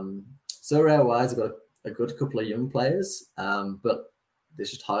 Sorare wise, they've got a good couple of young players, but it's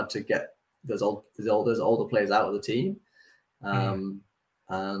just hard to get those older players out of the team. And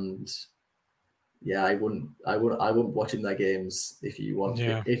yeah, I wouldn't watching their games if you want.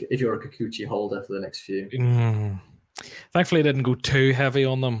 Yeah. If you're a Kikuchi holder for the next few. Thankfully, I didn't go too heavy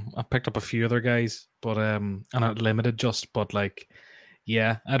on them. I picked up a few other guys, but and I limited just. But like,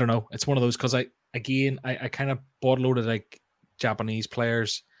 yeah, I don't know. It's one of those because I kind of bought a load of like Japanese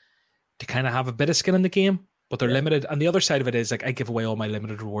players to kind of have a bit of skin in the game, but they're limited. And the other side of it is like I give away all my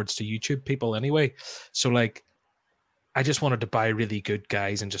limited rewards to YouTube people anyway. So like, I just wanted to buy really good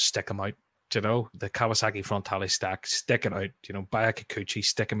guys and just stick them out. You know, the Kawasaki Frontale stack, stick it out. You know, buy a Kikuchi,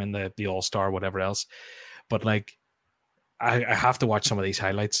 stick him in the All-Star, whatever else. But like, I have to watch some of these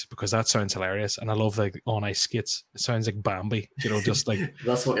highlights because that sounds hilarious, and I love the on ice skates. It sounds like Bambi, you know, just like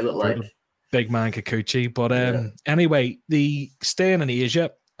that's what he looked like, big man Kikuchi. But anyway, the staying in Asia,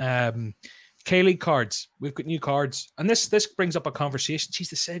 K-League cards. We've got new cards, and this brings up a conversation. Jeez,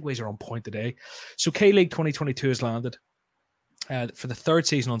 the segues are on point today. So K-League 2022 has landed for the third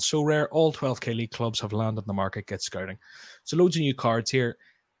season on Sorare. All 12 K-League clubs have landed in the market. Get scouting. So loads of new cards here.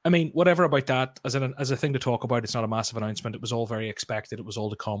 I mean, whatever about that as a thing to talk about. It's not a massive announcement. It was all very expected. It was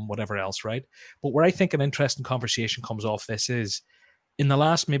all to come, whatever else, right? But where I think an interesting conversation comes off this is in the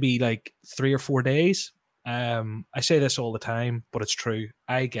last maybe like 3 or 4 days. I say this all the time, but it's true.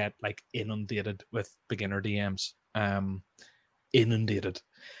 I get like inundated with beginner DMs, inundated.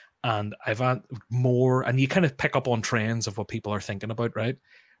 And I've had more, and you kind of pick up on trends of what people are thinking about, right?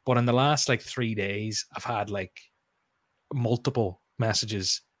 But in the last like 3 days, I've had like multiple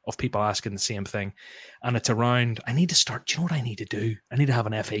messages of people asking the same thing, and it's around. I need to start. Do you know what I need to do? I need to have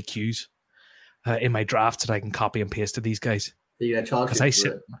an FAQs in my drafts that I can copy and paste to these guys. Are you gonna charge? Because I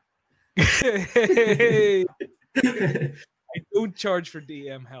sit. I don't charge for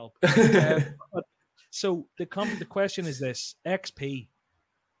DM help. So the question is this: XP.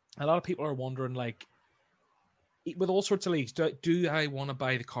 A lot of people are wondering, like, with all sorts of leagues, do I want to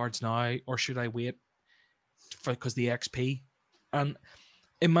buy the cards now, or should I wait because the XP? And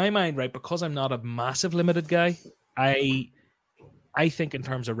in my mind, right, because I'm not a massive limited guy, I think in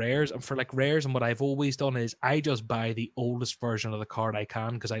terms of rares, and for like rares, and what I've always done is I just buy the oldest version of the card I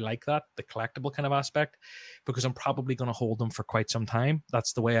can because I like that, the collectible kind of aspect, because I'm probably going to hold them for quite some time.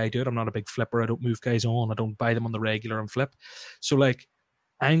 That's the way I do it. I'm not a big flipper. I don't move guys on. I don't buy them on the regular and flip. So like,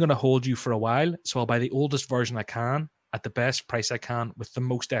 I'm going to hold you for a while. So I'll buy the oldest version I can at the best price I can with the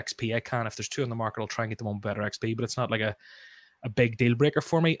most XP I can. If there's 2 on the market, I'll try and get them on better XP, but it's not like a big deal breaker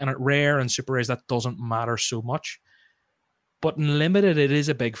for me. And at rare and super rares, that doesn't matter so much. But in limited, it is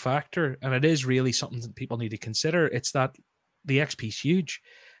a big factor, and it is really something that people need to consider. It's that the XP is huge.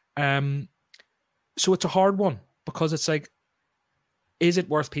 So it's a hard one because it's like, is it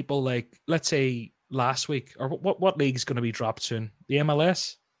worth people like, let's say last week, or what league is going to be dropped soon? The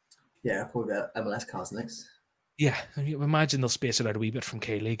MLS? Yeah, probably the MLS cards next. Yeah, imagine they'll space it out a wee bit from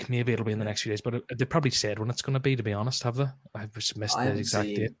K-League. Maybe it'll be in the next few days, but they probably said when it's going to be, to be honest, have they? I've just missed the exact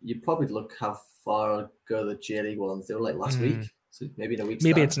date. You'd probably look how far ago the J-League ones. They were like last week, so maybe in a week's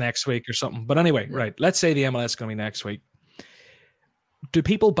Maybe time. It's next week or something. But anyway, right, let's say the MLS is going to be next week. Do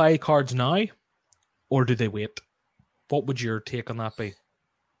people buy cards now, or do they wait? What would your take on that be?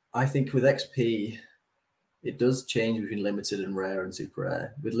 I think with XP, it does change between limited and rare and super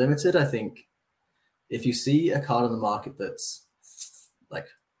rare. With limited, I think if you see a card on the market that's like,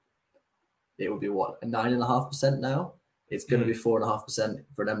 it would be what, a 9.5% now? It's going to be 4.5%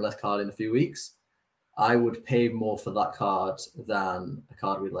 for an MLS card in a few weeks. I would pay more for that card than a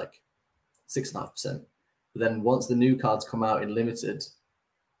card with like 6.5%. But then once the new cards come out in limited,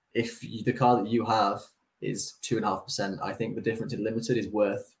 if the card that you have is 2.5%. I think the difference in limited is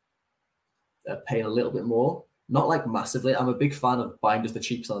worth paying a little bit more. Not like massively. I'm a big fan of buying just the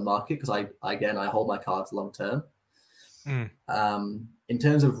cheapest on the market because I hold my cards long term. In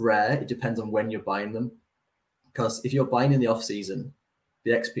terms of rare, it depends on when you're buying them. Because if you're buying in the off season,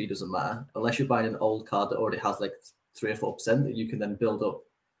 the XP doesn't matter unless you're buying an old card that already has like 3 or 4% that you can then build up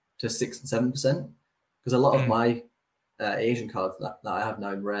to 6 and 7%. Because a lot of my Asian cards that I have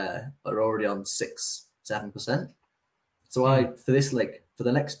now in rare are already on 6-7%. So for this, like for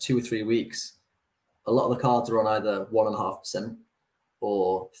the next 2 or 3 weeks, a lot of the cards are on either 1.5%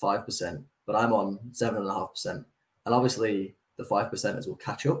 or 5%, but I'm on 7.5%. And obviously the 5%ers will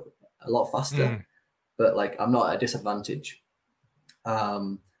catch up a lot faster, but like I'm not at a disadvantage.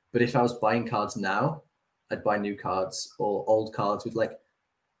 But if I was buying cards now, I'd buy new cards or old cards with like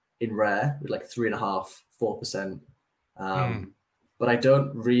in rare with like 3.5-4%. But I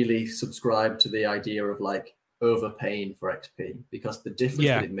don't really subscribe to the idea of like overpaying for XP because the difference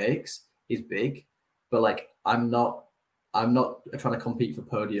that it makes is big. But like I'm not trying to compete for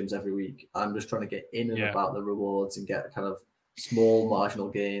podiums every week. I'm just trying to get in and about the rewards and get kind of small marginal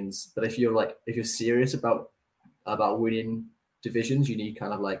gains. But if you're serious about winning divisions, you need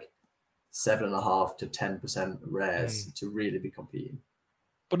kind of like 7.5 to 10% rares to really be competing.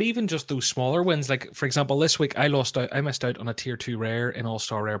 But even just those smaller wins, like for example, this week I missed out on a tier 2 rare in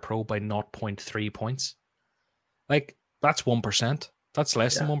All-Star Rare Pro by 0.3 points. Like that's 1%. That's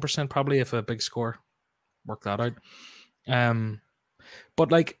less than 1% probably if a big score. Work that out.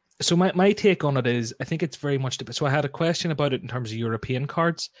 But like, so my take on it is, I think it's very much, so I had a question about it in terms of European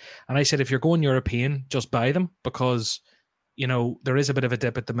cards. And I said, if you're going European, just buy them because, you know, there is a bit of a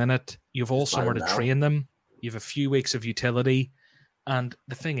dip at the minute. You've all summer to train them. You have a few weeks of utility. And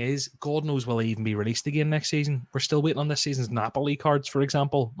the thing is, God knows will they even be released again next season. We're still waiting on this season's Napoli cards, for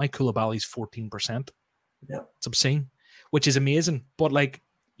example. My Koulibaly's 14%. Yeah. It's obscene, which is amazing. But like,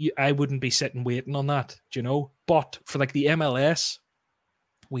 I wouldn't be sitting waiting on that, do you know? But for like the MLS,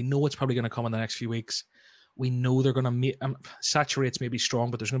 we know it's probably going to come in the next few weeks. We know they're going to saturates may be strong,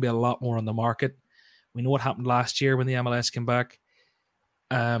 but there's going to be a lot more on the market. We know what happened last year when the MLS came back.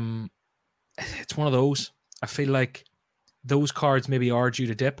 It's one of those. I feel like those cards maybe are due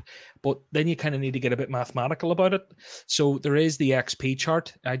to dip, but then you kind of need to get a bit mathematical about it. So there is the XP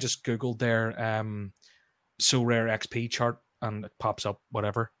chart. I just Googled their So Rare XP chart and it pops up,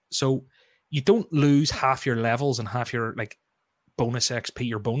 whatever. So you don't lose half your levels and half your like bonus XP,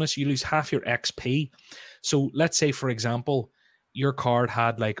 your bonus. You lose half your XP. So let's say, for example, your card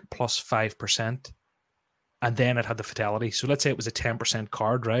had like plus 5% and then it had the fatality. So let's say it was a 10%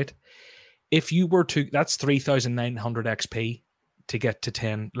 card, right? If you were to, that's 3,900 XP to get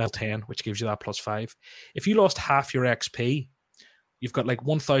to level 10, which gives you that plus 5. If you lost half your XP, you've got like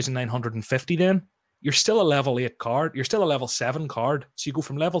 1,950 then. You're still a level 8 card. You're still a level 7 card. So you go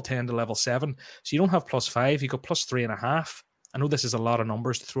from level 10 to level 7. So you don't have plus 5. You go plus 3.5. I know this is a lot of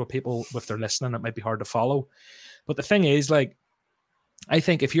numbers to throw at people if they're listening. It might be hard to follow. But the thing is, like, I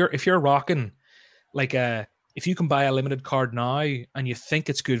think if you're rocking like if you can buy a limited card now and you think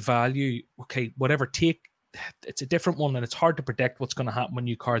it's good value, okay, whatever, it's a different one and it's hard to predict what's going to happen when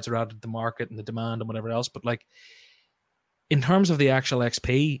new cards are added to the market and the demand and whatever else. But like in terms of the actual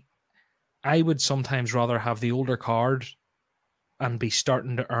XP, I would sometimes rather have the older card and be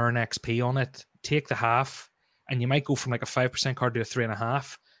starting to earn XP on it, take the half, and you might go from like a 5% card to a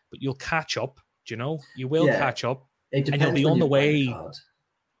 3.5, but you'll catch up, do you know? You will catch up. It depends, and you'll be on the way.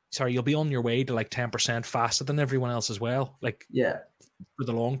 Sorry, you'll be on your way to like 10% faster than everyone else as well. Like, for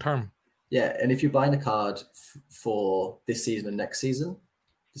the long term. Yeah, and if you're buying a card for this season and next season,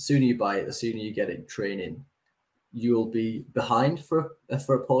 the sooner you buy it, the sooner you get it in training, you'll be behind for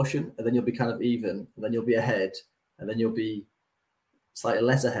a portion, and then you'll be kind of even, and then you'll be ahead, and then you'll be slightly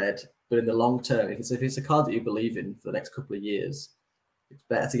less ahead. But in the long term, if it's a card that you believe in for the next couple of years, it's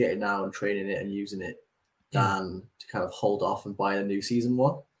better to get it now and training it and using it than to kind of hold off and buy a new season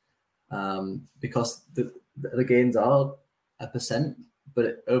one. Because the gains are 1%,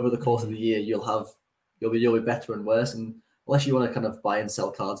 but over the course of the year, you'll be better and worse. And unless you want to kind of buy and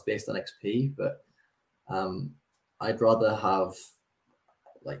sell cards based on XP, but I'd rather have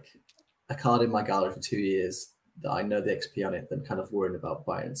like a card in my gallery for 2 years that I know the XP on it than kind of worrying about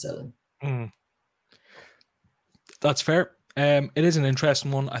buying and selling. That's fair. It is an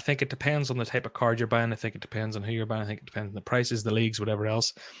interesting one. I think it depends on the type of card you're buying. I think it depends on who you're buying. I think it depends on the prices, the leagues, whatever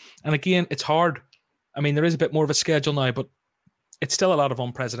else. And again, it's hard. I mean, there is a bit more of a schedule now, but it's still a lot of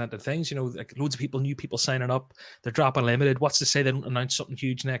unprecedented things. You know, like loads of new people signing up. They're dropping limited. What's to say they don't announce something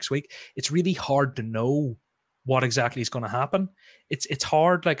huge next week? It's really hard to know what exactly is going to happen. It's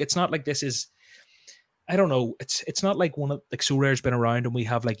hard. Like, it's not like this is... I don't know. It's not like one of like Sorare's been around and we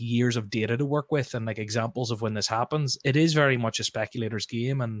have like years of data to work with and like examples of when this happens. It is very much a speculator's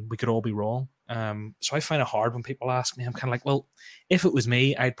game, and we could all be wrong. So I find it hard when people ask me. I'm kind of like, well, if it was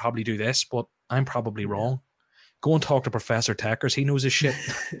me, I'd probably do this, but I'm probably wrong. Go and talk to Professor Techers. He knows his shit.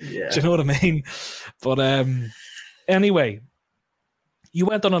 Yeah. Do you know what I mean? But anyway, you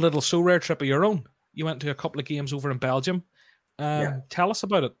went on a little Sorare trip of your own. You went to a couple of games over in Belgium. Tell us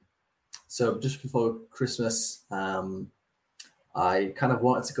about it. So just before Christmas, I kind of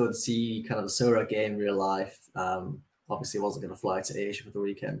wanted to go and see kind of a Sorare game in real life. Obviously, I wasn't going to fly to Asia for the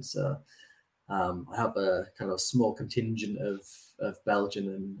weekend, so I have a kind of small contingent of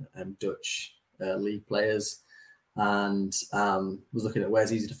Belgian and Dutch league players, and was looking at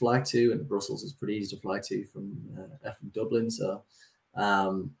where's easy to fly to, and Brussels is pretty easy to fly to from Dublin. So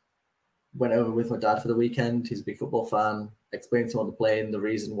went over with my dad for the weekend. He's a big football fan. Explained to him on the plane the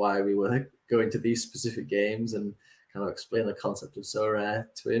reason why we were going to these specific games, and kind of explain the concept of Sorare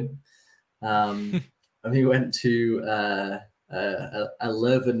to him. And we went to a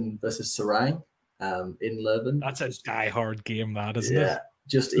Leuven versus Serang in Leuven. That's a die-hard game, that, isn't it? Yeah,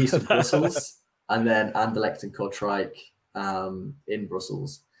 just east of Brussels. And then Anderlecht and Kortrijk in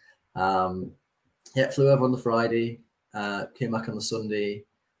Brussels. Flew over on the Friday, came back on the Sunday,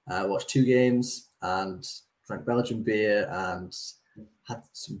 watched 2 games and drank Belgian beer and had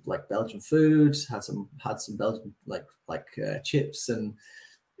some like Belgian food, had some Belgian like chips, and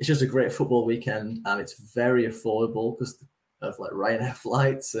it's just a great football weekend, and it's very affordable because of like Ryanair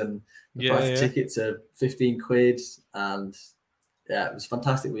flights, and the price of tickets are 15 quid, and it was a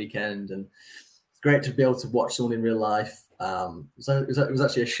fantastic weekend, and it's great to be able to watch someone in real life. It was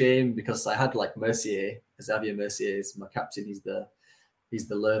actually a shame because I had like Mercier, Xavier Mercier is my captain. He's the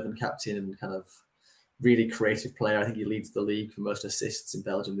Leuven captain and kind of really creative player. I think he leads the league for most assists in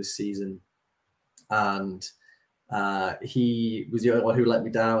Belgium this season. And he was the only one who let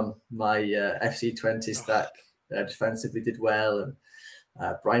me down. My FC20 stack defensively did well, and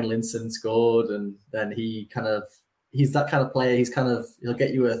Brian Linson scored, and then he's that kind of player. He'll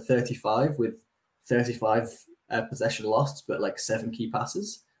get you a 35 with 35 possession lost, but like 7 key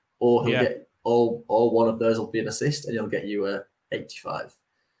passes, or he'll get all one of those will be an assist, and he'll get you a 85.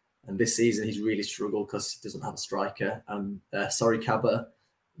 And this season he's really struggled because he doesn't have a striker. And Sorry Kaba,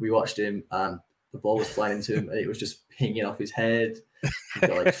 we watched him and the ball was flying into him and it was just pinging off his head. He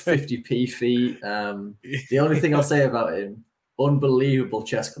got like 50p feet. The only thing I'll say about him, unbelievable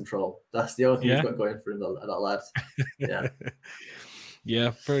chest control. That's the only thing he's got going for him, that lad. Yeah.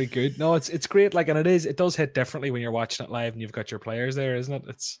 Yeah, very good. No, it's great. Like, and it does hit differently when you're watching it live and you've got your players there, isn't it?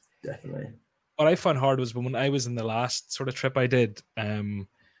 It's definitely. What I found hard was when I was in the last sort of trip I did,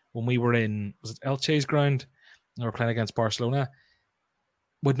 when we were in, was it Elche's ground, and we were playing against Barcelona,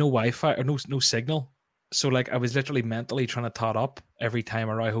 with no Wi-Fi or no signal. So like I was literally mentally trying to tot up every time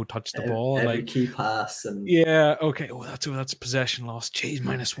Araujo touched the ball. Every like key pass and okay. Oh, that's possession loss. Jeez,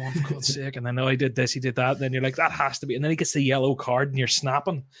 -1 for God's sake. And then I did this, he did that. And then you're like, that has to be. And then he gets the yellow card and you're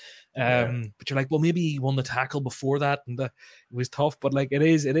snapping. But you're like, well, maybe he won the tackle before that, and it was tough. But like it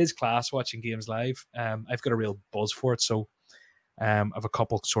is class watching games live. I've got a real buzz for it, so I've a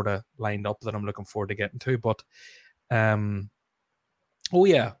couple sort of lined up that I'm looking forward to getting to. But I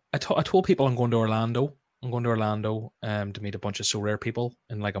told people I'm going to Orlando. I'm going to Orlando to meet a bunch of Sorare people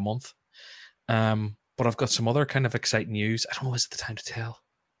in like a month. But I've got some other kind of exciting news. I don't know, is it the time to tell?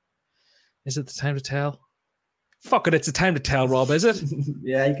 Is it the time to tell? Fuck it, it's the time to tell, Rob, is it?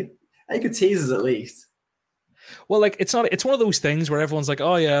 Yeah, you could tease us at least. Well, like it's one of those things where everyone's like,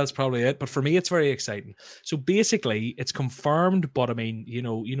 oh yeah, that's probably it. But for me, it's very exciting. So basically it's confirmed, but I mean, you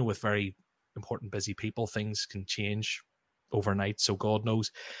know, with very important, busy people, things can change overnight. So God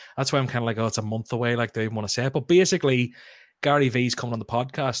knows. That's why I'm kind of like, oh, it's a month away. Like they even want to say it. But basically, Gary V's coming on the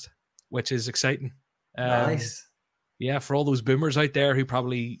podcast, which is exciting. Nice. Yeah, for all those boomers out there who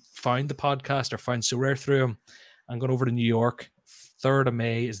probably found the podcast or found Sorare through him, I'm going over to New York. 3rd of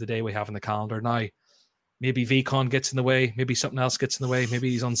May is the day we have in the calendar. Now, maybe VCon gets in the way. Maybe something else gets in the way. Maybe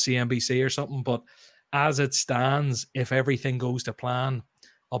he's on CNBC or something. But as it stands, if everything goes to plan,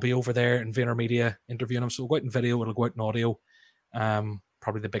 I'll be over there in VaynerMedia interviewing him. So it'll go out in video, it'll go out in audio.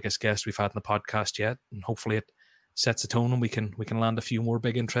 Probably the biggest guest we've had in the podcast yet. And hopefully it sets the tone and we can land a few more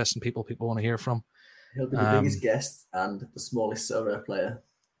big interesting people want to hear from. He'll be the biggest guest and the smallest Sorare player.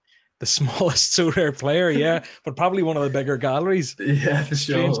 The smallest Sorare player, yeah. But probably one of the bigger galleries. Yeah, for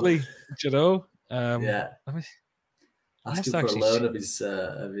sure. Strangely, you know. Ask him for a loan of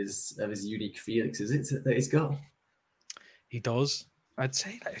his unique Felix, is it that he's got? He does. I'd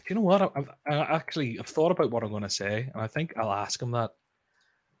say, you know what? I've thought about what I'm going to say, and I think I'll ask him that.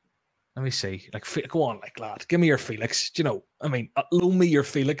 Let me see. Like, go on, like, lad. Give me your Felix. Do you know? I mean, loan me your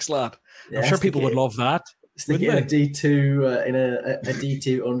Felix, lad. Yeah, I'm sure people would love that. Stick it in a D2 in a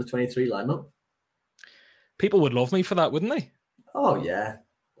D2 under 23 lineup. People would love me for that, wouldn't they? Oh yeah,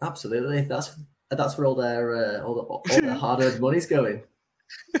 absolutely. That's where all their hard-earned money's going.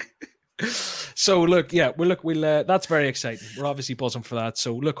 So look, that's very exciting. We're obviously buzzing for that.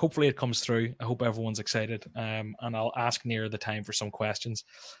 So look, hopefully it comes through. I hope everyone's excited. And I'll ask near the time for some questions.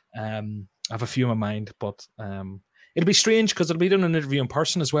 I have a few in my mind, but it'll be strange because it'll be doing an interview in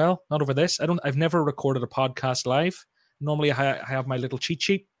person as well, not over this. I've never recorded a podcast live. Normally I have my little cheat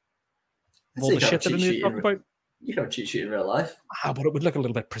sheet of all the shit that I need to talk about. You can have a cheat sheet in real life. But it would look a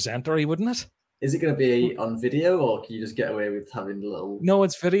little bit presenter-y, wouldn't it? Is it going to be on video, or can you just get away with having a little... No,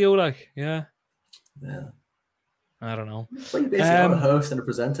 it's video, like, yeah. Yeah. I don't know. Well, you're basically a host and a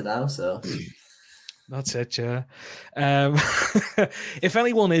presenter now, so... That's it, yeah. If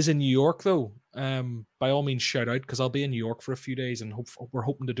anyone is in New York, though, by all means, shout out, because I'll be in New York for a few days, and we're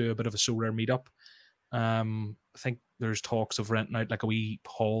hoping to do a bit of a Sorare meetup. I think there's talks of renting out like a wee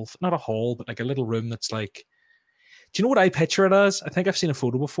hall, not a hall, but like a little room that's like... Do you know what I picture it as? I think I've seen a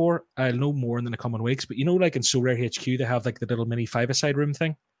photo before. I'll know more in the coming weeks, but you know, like in Sorare HQ, they have like the little mini five-a-side room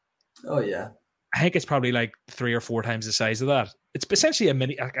thing. Oh, yeah. I think it's probably like 3 or 4 times the size of that. It's essentially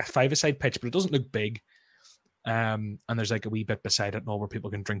a five-a-side pitch, but it doesn't look big. And there's like a wee bit beside it and all where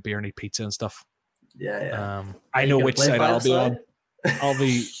people can drink beer and eat pizza and stuff. Yeah. I know which side I'll be on. I'll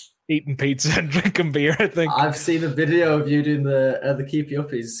be eating pizza and drinking beer, I think. I've seen a video of you doing the keepy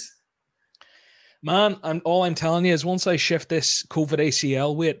uppies. Man, and all I'm telling you is once I shift this COVID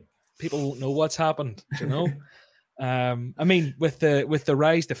ACL weight, people won't know what's happened, you know? I mean, with the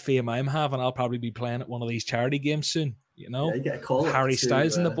rise to fame I'm having, I'll probably be playing at one of these charity games soon, you know? Yeah, you get a call Harry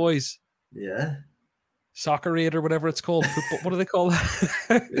Styles and the boys. Yeah. Soccer Aid or whatever it's called. Football, what do they call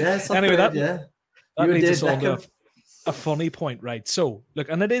that? Yeah, Soccer anyway, that leads us on to a funny point, right? So, look,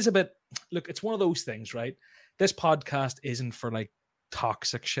 and it is a bit, it's one of those things, right? This podcast isn't for like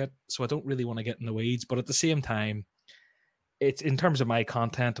toxic shit, so I don't really want to get in the weeds, but at the same time, it's in terms of my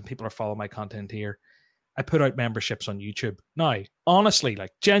content, and people are following my content here. I put out memberships on YouTube. Now, honestly,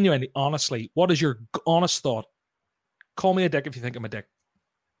 like genuinely, honestly, what is your honest thought? Call me a dick if you think I'm a dick.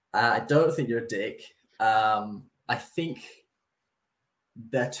 I don't think you're a dick. I think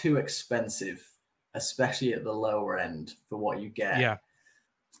they're too expensive, especially at the lower end for what you get. Yeah.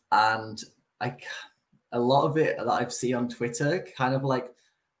 And a lot of it that I've seen on Twitter, I kind of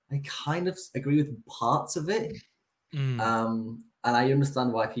agree with parts of it. And I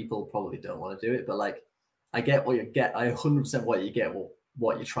understand why people probably don't want to do it, but like, I get what you get. I 100% what you get,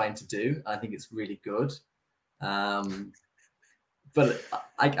 what you're trying to do. I think it's really good. But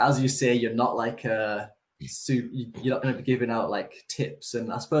as you say, you're not like you're not going to be giving out like tips.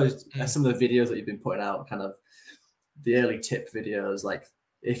 And I suppose some of the videos that you've been putting out, kind of the early tip videos, like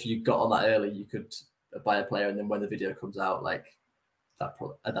if you got on that early, you could buy a player, and then when the video comes out, like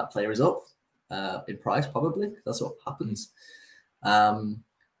that player is up in price, probably. That's what happens.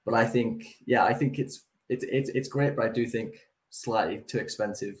 But I think it's great, but I do think slightly too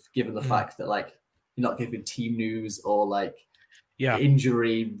expensive, given the fact that like you're not giving team news or like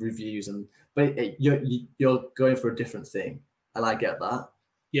injury reviews, but you're going for a different thing, and I get that.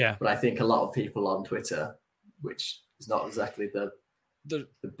 Yeah, but I think a lot of people on Twitter, which is not exactly the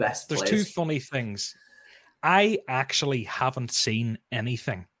best. There's two funny things. I actually haven't seen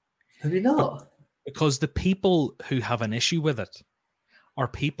anything. Have you not? Because the people who have an issue with it are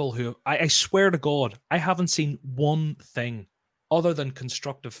people who, I swear to God, I haven't seen one thing other than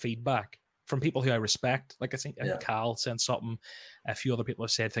constructive feedback from people who I respect. Like I think Cal sent something. A few other people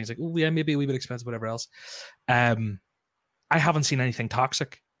have said things like, oh yeah, maybe a wee bit expensive, whatever else. I haven't seen anything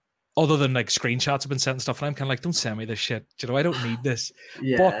toxic other than like screenshots have been sent and stuff. And I'm kind of like, don't send me this shit. You know, I don't need this.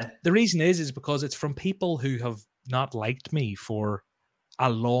 But the reason is because it's from people who have not liked me for a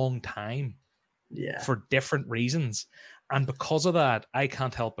long time. Yeah. For different reasons. And because of that, I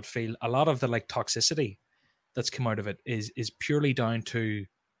can't help but feel a lot of the like toxicity that's come out of it is purely down to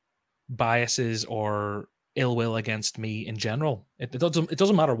biases or ill will against me in general. It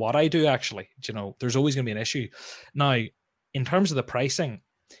doesn't matter what I do, actually. You know, there's always going to be an issue. Now, in terms of the pricing,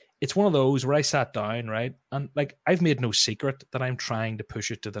 it's one of those where I sat down, right? And like, I've made no secret that I'm trying to push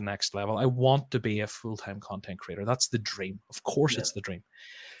it to the next level. I want to be a full-time content creator. That's the dream. Of course, it's the dream.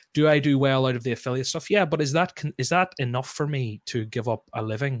 Do I do well out of the affiliate stuff? Yeah, but is that enough for me to give up a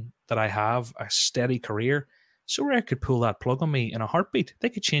living that I have, a steady career? Sorare could pull that plug on me in a heartbeat. They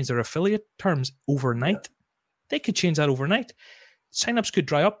could change their affiliate terms overnight. They could change that overnight. Signups could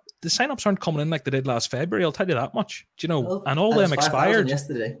dry up. The signups aren't coming in like they did last February. I'll tell you that much. Do you know? And all them expired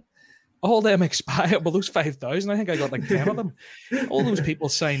yesterday. all them expired. Well, those 5,000, I think I got like 10 of them. All those people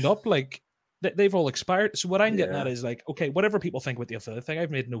signed up, like they've all expired. So what I'm getting at is like, okay, whatever people think about the affiliate thing,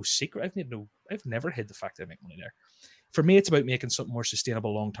 I've made no secret. I've never hid the fact that I make money there. For me, it's about making something more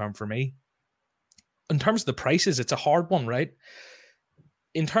sustainable long term for me. In terms of the prices, it's a hard one, right?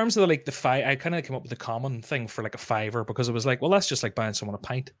 In terms of like the I kind of came up with a common thing for like a $5 because it was like, well, that's just like buying someone a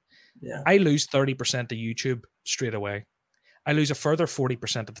pint. Yeah. I lose 30% of YouTube straight away. I lose a further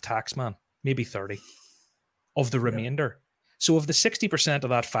 40% of the tax man, maybe 30 of the remainder. So of the 60% of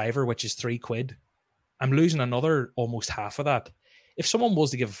that $5, which is £3, I'm losing another almost half of that. If someone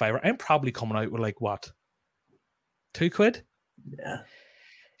was to give a $5, I'm probably coming out with like what? £2? Yeah.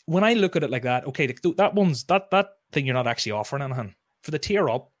 When I look at it like that, okay, that thing you're not actually offering anything. For the tier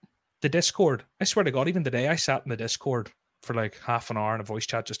up, the Discord, I swear to God, even today I sat in the Discord for like half an hour in a voice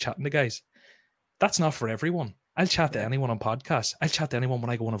chat just chatting to guys. That's not for everyone. I'll chat to anyone on podcasts. I'll chat to anyone when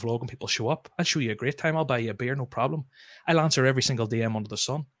I go on a vlog and people show up. I'll show you a great time. I'll buy you a beer, no problem. I'll answer every single DM under the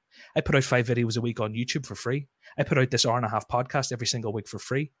sun. I put out 5 videos a week on YouTube for free. I put out this hour-and-a-half podcast every single week for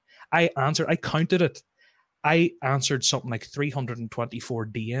free. I counted it. I answered something like 324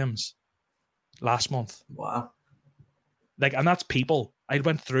 DMs last month. Wow. Like, and that's people. I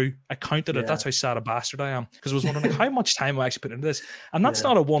went through, I counted it. That's how sad a bastard I am. Because I was wondering, like, how much time I actually put into this? And that's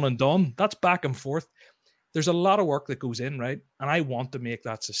not a one and done. That's back and forth. There's a lot of work that goes in, right? And I want to make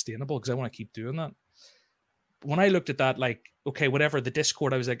that sustainable because I want to keep doing that. When I looked at that, like, okay, whatever, the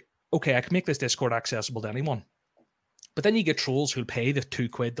Discord, I was like, okay, I can make this Discord accessible to anyone. But then you get trolls who'll pay the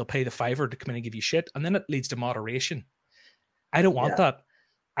 £2, they'll pay the $5 to come in and give you shit. And then it leads to moderation. I don't want that.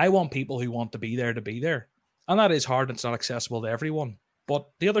 I want people who want to be there to be there. And that is hard and it's not accessible to everyone. But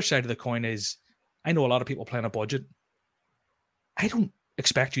the other side of the coin is, I know a lot of people playing a budget. I don't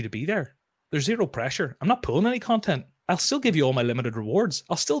expect you to be there. There's zero pressure. I'm not pulling any content. I'll still give you all my limited rewards.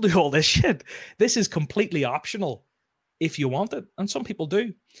 I'll still do all this shit. This is completely optional if you want it. And some people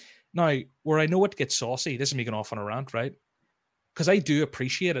do. Now, where I know it gets saucy, this is me going off on a rant, right? Because I do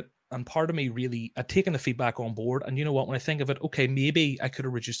appreciate it. And part of me really, I've taken the feedback on board. And you know what? When I think of it, okay, maybe I could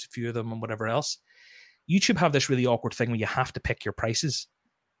have reduced a few of them and whatever else. YouTube have this really awkward thing where you have to pick your prices.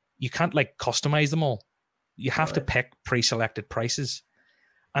 You can't like customize them all. You have to pick pre-selected prices.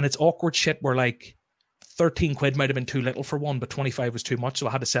 And it's awkward shit where like £13 might have been too little for one, but 25 was too much. So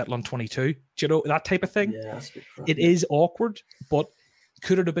I had to settle on 22. Do you know that type of thing? Yeah, that's it is awkward, but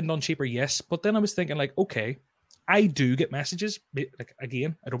could it have been done cheaper? Yes. But then I was thinking like, okay, I do get messages. Like,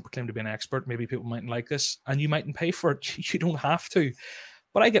 again, I don't proclaim to be an expert. Maybe people mightn't like this and you mightn't pay for it. You don't have to.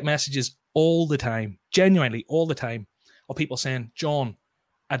 But I get messages all the time, genuinely all the time, of people saying, John,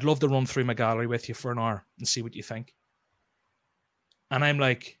 I'd love to run through my gallery with you for an hour and see what you think. And I'm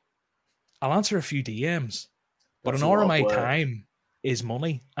like, I'll answer a few DMs, but an hour of my time is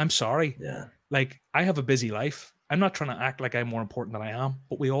money. I'm sorry. Yeah. Like, I have a busy life. I'm not trying to act like I'm more important than I am,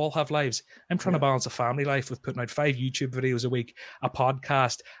 but we all have lives. I'm trying to balance a family life with putting out 5 YouTube videos a week, a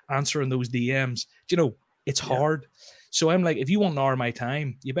podcast, answering those DMs. Do you know, it's hard. So I'm like, if you want an hour of my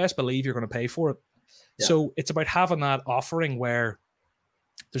time, you best believe you're going to pay for it. Yeah. So it's about having that offering where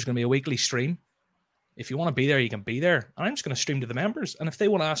there's going to be a weekly stream. If you want to be there, you can be there. And I'm just going to stream to the members. And if they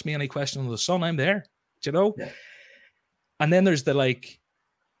want to ask me any question under the sun, I'm there. Do you know? Yeah. And then there's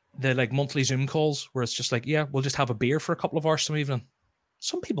the monthly Zoom calls where it's just like, yeah, we'll just have a beer for a couple of hours some evening.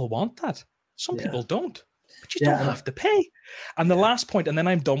 Some people want that. Some people don't. But you don't have to pay. And the last point, and then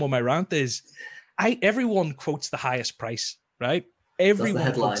I'm done with my rant, is everyone quotes the highest price, right?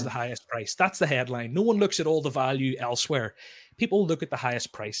 Everyone quotes the highest price. That's the headline. No one looks at all the value elsewhere. People look at the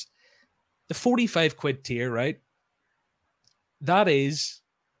highest price. The £45 tier, right? That is,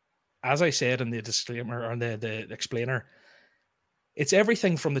 as I said in the disclaimer or the explainer, it's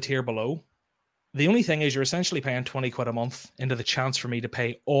everything from the tier below. The only thing is you're essentially paying £20 a month into the chance for me to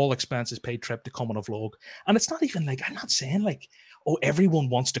pay all expenses paid trip to come on a vlog. And it's not even like, I'm not saying like, oh, everyone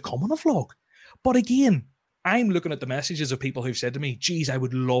wants to come on a vlog. But again, I'm looking at the messages of people who've said to me, geez, I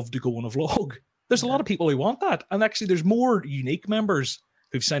would love to go on a vlog. There's a lot of people who want that. And actually there's more unique members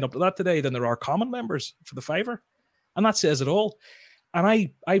who've signed up to that today than there are common members for the $5. And that says it all. And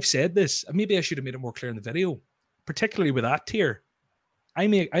I've said this, and maybe I should have made it more clear in the video, particularly with that tier.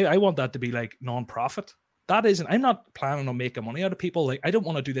 I want that to be like non-profit. That isn't, I'm not planning on making money out of people. Like, I don't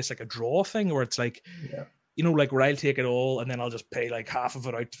want to do this like a draw thing where it's like, you know, like where I'll take it all and then I'll just pay like half of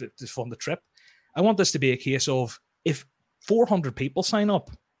it out to fund the trip. I want this to be a case of if 400 people sign up,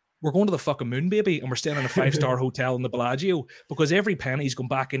 we're going to the fucking moon, baby, and we're staying in a 5-star hotel in the Bellagio because every penny's going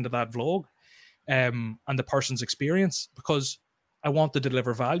back into that vlog and the person's experience because I want to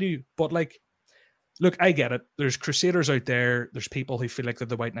deliver value. But like, look, I get it. There's crusaders out there. There's people who feel like they're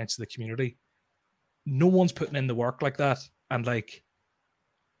the white knights of the community. No one's putting in the work like that. And like,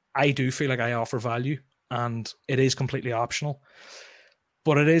 I do feel like I offer value, and it is completely optional.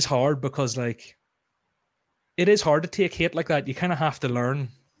 But it is hard because like, it is hard to take hate like that. You kind of have to learn.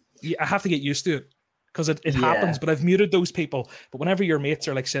 I have to get used to it because it happens. But I've muted those people. But whenever your mates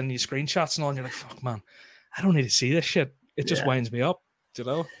are like sending you screenshots and all, and you're like, fuck, man, I don't need to see this shit. It just winds me up, you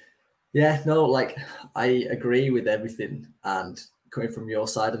know? Yeah, no, like I agree with everything, and coming from your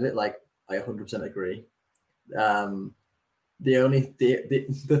side of it, like I 100% agree. The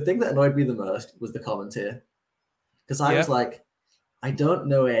thing that annoyed me the most was the commentator, because I was like, I don't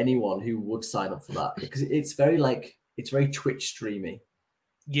know anyone who would sign up for that, because it's very Twitch streamy.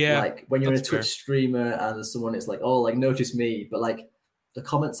 Yeah, like when you're a Twitch streamer and there's someone, it's like, oh, like notice me, but like the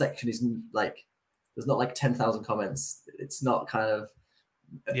comment section is like, there's not like 10,000 comments. It's not kind of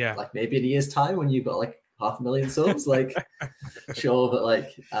like maybe in a year's time when you've got like 500,000 subs, like sure, but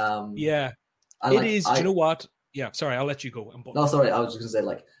like it is. Do you know what? Yeah, sorry, I'll let you go. No, sorry, I was just gonna say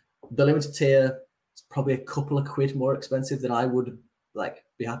like the limited tier is probably a couple of quid more expensive than I would like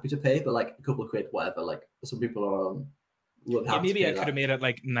be happy to pay, but like a couple of quid, whatever. Like some people are on. Maybe I could have made it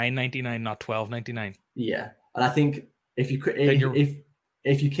like $9.99, not $12.99. Yeah, and I think if you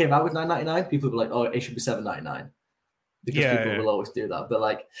came out with $9.99, people would be like, "Oh, it should be $7.99," because people will always do that. But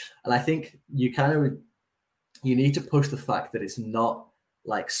like, and I think you need to push the fact that it's not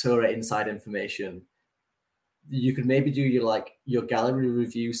like Sora inside information. You could maybe do your gallery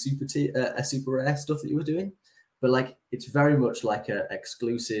review super rare stuff that you were doing, but like it's very much like an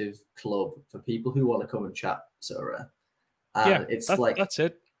exclusive club for people who want to come and chat Sora. And that's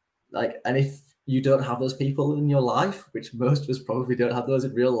it. Like, and if you don't have those people in your life, which most of us probably don't have those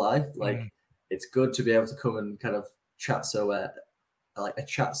in real life, like it's good to be able to come and kind of chat Sora, like a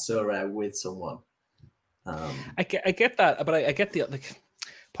chat Sora with someone. I get that, but I get the like.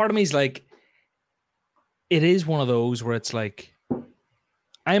 Part of me is like, it is one of those where it's like,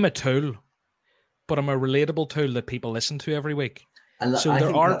 I'm a tool, but I'm a relatable tool that people listen to every week. And so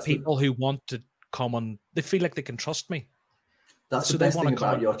there are people who want to come on. They feel like they can trust me. That's the best thing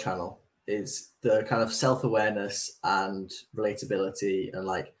about your channel is the kind of self-awareness and relatability, and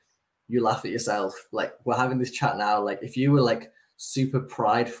like you laugh at yourself. Like we're having this chat now. Like if you were like super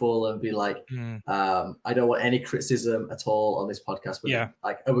prideful and be like, I don't want any criticism at all on this podcast, but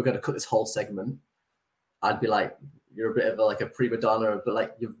like, oh, we're going to cut this whole segment, I'd be like, you're a bit of a prima donna, but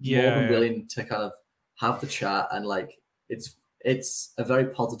like you're more than willing to kind of have the chat, and like it's a very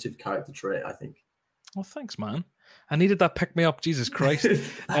positive character trait, I think. Well, thanks, man. I needed that pick me up. Jesus Christ. That's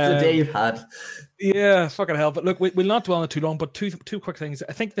the day you've had. Yeah, fucking hell. But look, we'll not dwell on it too long, but two quick things.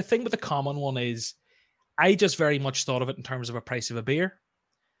 I think the thing with the common one is I just very much thought of it in terms of a price of a beer.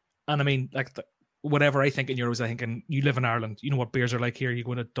 And I mean, like whatever I think in euros, I think, and you live in Ireland, you know what beers are like here. You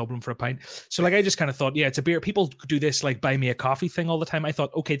go to Dublin for a pint. So like, I just kind of thought, it's a beer. People do this like buy me a coffee thing all the time. I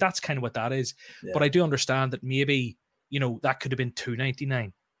thought, okay, that's kind of what that is. Yeah. But I do understand that maybe, that could have been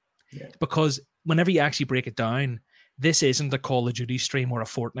 $2.99. Yeah. Because whenever you actually break it down, this isn't a Call of Duty stream or a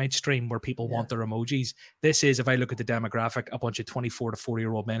Fortnite stream where people want their emojis. This is, if I look at the demographic, a bunch of 24 to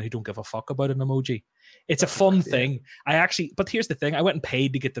 40-year-old men who don't give a fuck about an emoji. It's a fun thing. But here's the thing. I went and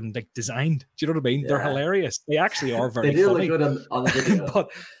paid to get them like designed. Do you know what I mean? Yeah. They're hilarious. They actually are very they funny. They do look good on the video.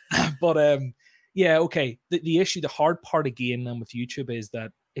 but okay. The issue, the hard part again then with YouTube is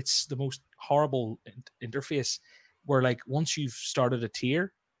that it's the most horrible interface where like once you've started a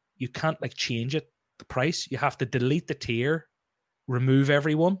tier, you can't like change it. The price, you have to delete the tier, remove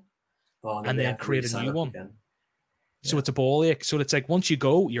everyone, and then create a new one. So it's a ball ache. So it's like once you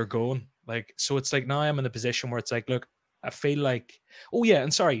go, you're going. Like, so it's like now I'm in the position where it's like, look, I feel like,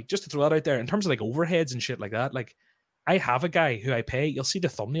 and sorry, just to throw that out there, in terms of like overheads and shit like that, like I have a guy who I pay. You'll see the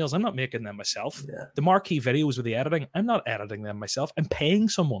thumbnails. I'm not making them myself. Yeah. The marquee videos with the editing, I'm not editing them myself. I'm paying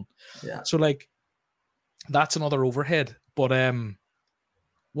someone. Yeah. So like, that's another overhead. But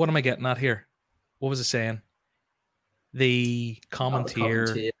what am I getting at here? What was it saying? The common tier.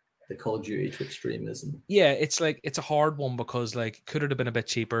 The Call of Duty Twitch streamers. It's like, it's a hard one because like, could it have been a bit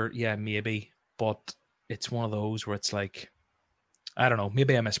cheaper? Yeah, maybe. But it's one of those where it's like, I don't know,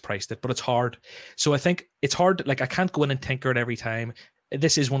 maybe I mispriced it, but it's hard. So I think it's hard. Like I can't go in and tinker it every time.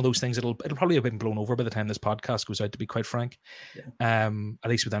 This is one of those things it'll probably have been blown over by the time this podcast goes out, to be quite frank. Yeah. At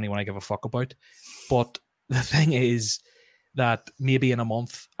least with anyone I give a fuck about. But the thing is that maybe in a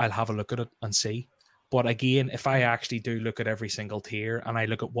month I'll have a look at it and see. But again, if I actually do look at every single tier and I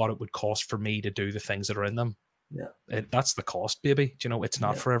look at what it would cost for me to do the things that are in them, that's the cost, baby. Do you know, it's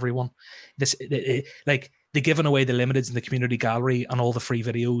not for everyone. Like the giving away the limiteds in the community gallery and all the free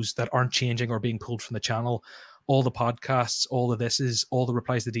videos that aren't changing or being pulled from the channel, all the podcasts, all the thises, all the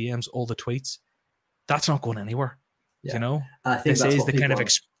replies to DMs, all the tweets, that's not going anywhere. Yeah. You know, and I think this is the kind of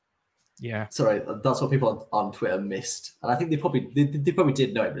Sorry, that's what people on Twitter missed, and I think they probably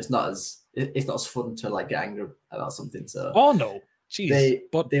did know it, but it's not as fun to like get angry about something. So no, jeez,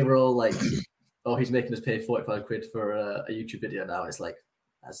 they were all like, "Oh, he's making us pay 45 quid for a YouTube video now." It's like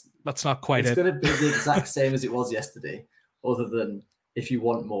that's not quite. It's going to be the exact same as it was yesterday, other than if you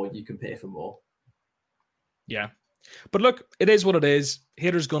want more, you can pay for more. Yeah, but look, it is what it is.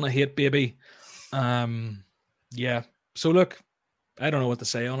 Haters gonna hate, baby. Yeah. So look, I don't know what to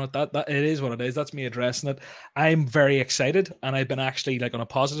say on it. That it is what it is. That's me addressing it. I'm very excited, and I've been actually, like, on a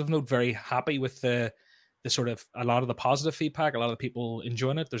positive note, very happy with the sort of a lot of the positive feedback. A lot of the people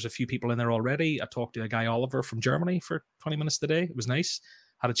enjoying it. There's a few people in there already. I talked to a guy, Oliver, from Germany for 20 minutes today. It was nice.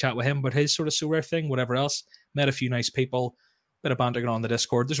 Had a chat with him about his sort of Sorare thing, whatever else. Met a few nice people. Bit of banter going on in the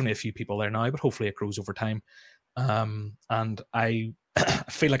Discord. There's only a few people there now, but hopefully it grows over time. And I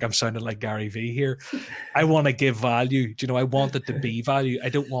feel like I'm sounding like Gary V here. I want to give value. Do you know, I want it to be value. I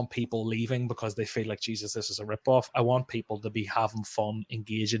don't want people leaving because they feel like, Jesus, this is a ripoff. I want people to be having fun,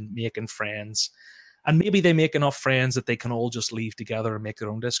 engaging, making friends. And maybe they make enough friends that they can all just leave together and make their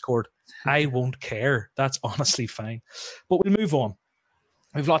own Discord. I won't care. That's honestly fine. But we'll move on.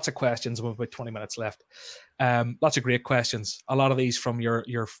 We have lots of questions. We have about 20 minutes left. Lots of great questions. A lot of these from your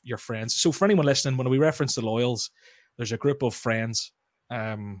friends. So for anyone listening, when we reference the loyals, there's a group of friends.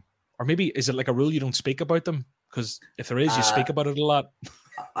 Or maybe, is it like a rule you don't speak about them? Because if there is, you speak about it a lot.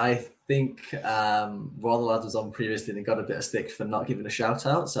 I think one of the lads was on previously and got a bit of stick for not giving a shout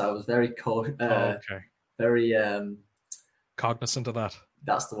out. So I was very very cognizant of that.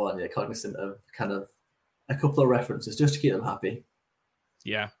 That's the one, yeah, cognizant of kind of a couple of references just to keep them happy.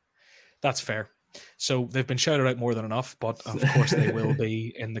 Yeah, that's fair. So they've been shouted out more than enough, but of course they will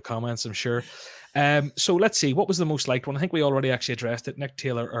be in the comments, I'm sure. So let's see, what was the most liked one? I think we already actually addressed it. Nick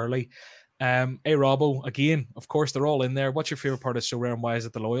Taylor early. A Robbo, again, of course, they're all in there. What's your favorite part of Sorare and why is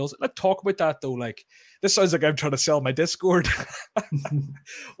it the loyals? Let's talk about that though. Like, this sounds like I'm trying to sell my Discord.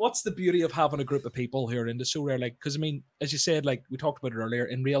 What's the beauty of having a group of people who are into Sorare? Like, because I mean, as you said, like we talked about it earlier,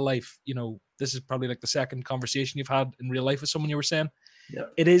 in real life, you know, this is probably like the second conversation you've had in real life with someone, you were saying.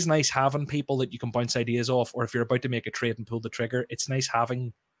 Yep. It is nice having people that you can bounce ideas off, or if you're about to make a trade and pull the trigger, it's nice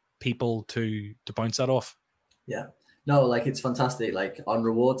having people to bounce that off. Yeah. No, like it's fantastic. Like on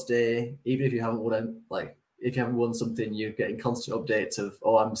rewards day, even if you haven't won something, you're getting constant updates of,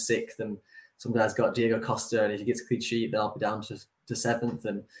 oh, I'm sixth, and some guy's got Diego Costa, and if he gets a clean sheet, then I'll be down to seventh.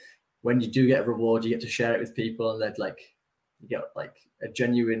 And when you do get a reward, you get to share it with people, and they're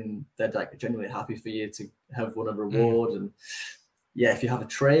genuinely happy for you to have won a reward. And yeah, if you have a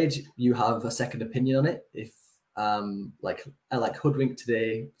trade, you have a second opinion on it. If like Hoodwink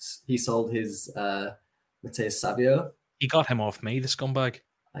today, he sold his Matheus Savio. He got him off me, the scumbag.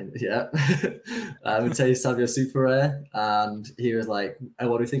 Matheus Savio super rare, and he was like, "Oh,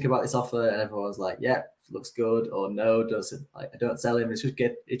 what do you think about this offer?" And everyone was like, "Yeah, looks good," or "No, doesn't." Like, I don't sell him. It's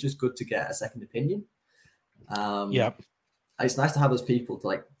just good to get a second opinion. It's nice to have those people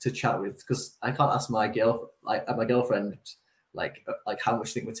to chat with, because I can't ask my girlfriend like how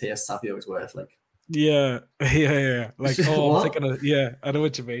much you think Matheus Savio is worth. Like, yeah. Like, oh, I'm thinking of, yeah, I know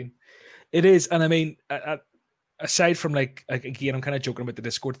what you mean. It is, and I mean, aside from like again, I'm kind of joking about the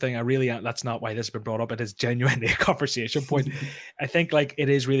Discord thing. That's not why this has been brought up. It is genuinely a conversation point. I think like it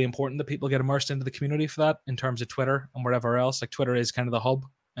is really important that people get immersed into the community for that, in terms of Twitter and wherever else. Like Twitter is kind of the hub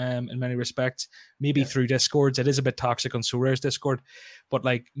in many respects. Maybe through Discords, it is a bit toxic on Sorare's Discord, but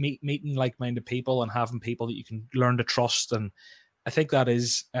like meeting like-minded people and having people that you can learn to trust, and I think that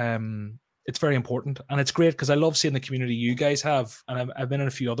is it's very important, and it's great because I love seeing the community you guys have, and I've been in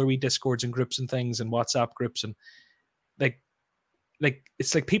a few other wee Discords and groups and things and WhatsApp groups, and like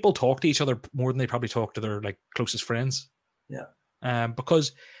it's like people talk to each other more than they probably talk to their like closest friends.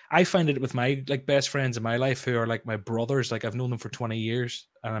 Because I find it with my like best friends in my life who are like my brothers. Like I've known them for 20 years,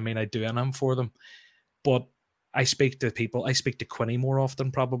 and I mean I do anything for them, but I speak to people. I speak to Quinny more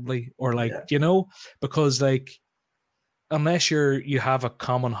often probably, or like you know, because like unless you have a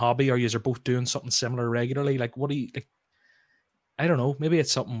common hobby or you're both doing something similar regularly, like what do you like? I don't know. Maybe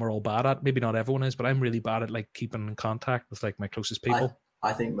it's something we're all bad at. Maybe not everyone is, but I'm really bad at like keeping in contact with like my closest people.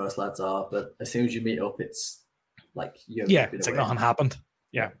 I think most lads are, but as soon as you meet up, it's like it's like nothing happened.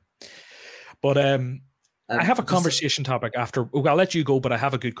 Yeah, but I have a conversation topic after. I'll let you go, but I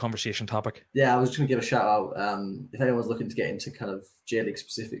have a good conversation topic. Yeah, I was just going to give a shout out. If anyone's looking to get into kind of J-League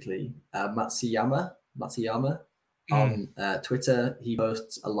specifically, Matsuyama on Twitter, he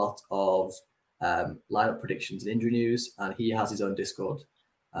posts a lot of lineup predictions and injury news, and he has his own Discord.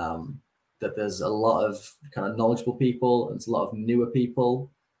 That there's a lot of kind of knowledgeable people and there's a lot of newer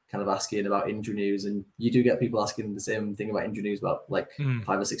people kind of asking about injury news, and you do get people asking the same thing about injury news about like 5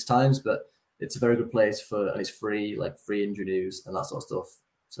 or 6 times, but it's a very good place for, and it's free, like free injury news and that sort of stuff.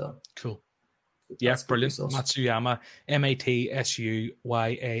 So cool. Yeah, brilliant. Matsuyama,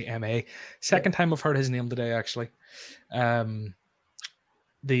 Matsuyama. Second time I've heard his name today, actually.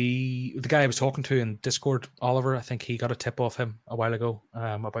 The guy I was talking to in Discord, Oliver, I think he got a tip off him a while ago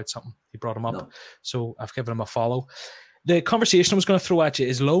about something. He brought him up. So I've given him a follow. The conversation I was going to throw at you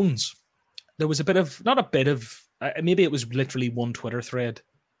is loans. There was maybe it was literally one Twitter thread,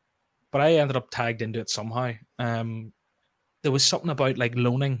 but I ended up tagged into it somehow. There was something about like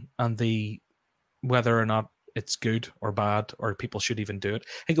loaning and whether or not it's good or bad or people should even do it.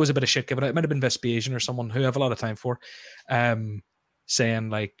 I think it was a bit of shit given. It might have been Vespasian or someone who I have a lot of time for,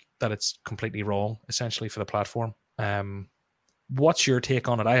 saying like that it's completely wrong essentially for the platform. What's your take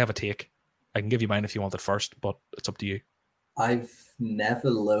on it? I have a take. I can give you mine if you want it first, but it's up to you. I've never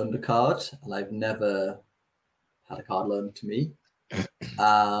loaned a card, and I've never had a card loaned to me.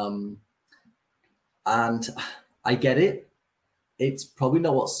 And I get it. It's probably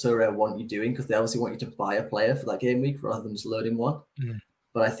not what Sorare want you doing, because they obviously want you to buy a player for that game week rather than just loading one.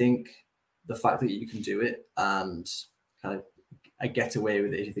 But I think the fact that you can do it and kind of I get away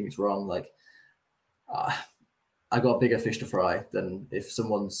with it if you think it's wrong, like I got bigger fish to fry than if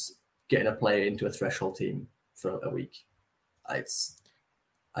someone's getting a player into a threshold team for a week. I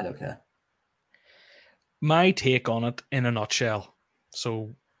don't care. My take on it in a nutshell.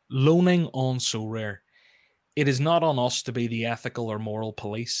 So loaning on Sorare, it is not on us to be the ethical or moral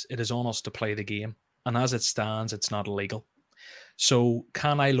police. It is on us to play the game. And as it stands, it's not illegal. So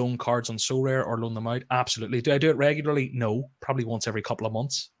can I loan cards on Sorare or loan them out? Absolutely. Do I do it regularly? No, probably once every couple of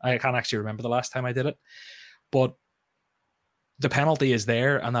months. I can't actually remember the last time I did it. But the penalty is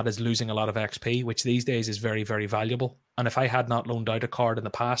there, and that is losing a lot of XP, which these days is very, very valuable. And if I had not loaned out a card in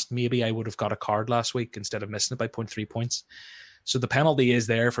the past, maybe I would have got a card last week instead of missing it by 0.3 points. So the penalty is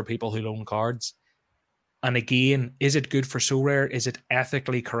there for people who loan cards. And again, is it good for Sorare? Is it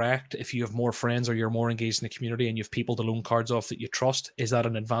ethically correct if you have more friends or you're more engaged in the community and you have people to loan cards off that you trust? Is that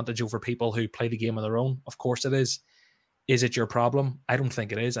an advantage over people who play the game on their own? Of course it is. Is it your problem? I don't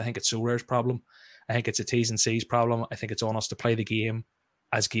think it is. I think it's Sorare's problem. I think it's a T's and C's problem. I think it's on us to play the game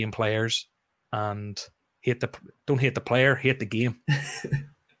as game players and don't hate the player, hate the game.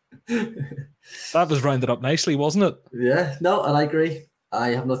 That was rounded up nicely, wasn't it? Yeah, no, and I agree. I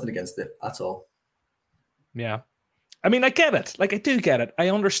have nothing against it at all. Yeah. I mean, I get it. Like, I do get it. I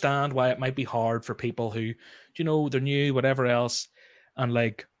understand why it might be hard for people who, they're new, whatever else. And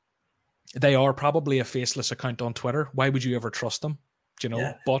like, they are probably a faceless account on Twitter. Why would you ever trust them?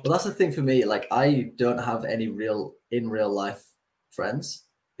 Yeah. But well, that's the thing for me. Like, I don't have any real life friends.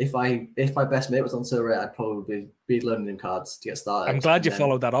 If my best mate was on Sorare, I'd probably be loaning him cards to get started. I'm glad you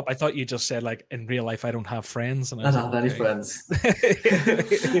followed that up. I thought you just said, like, in real life, I don't have friends. And I don't have any friends.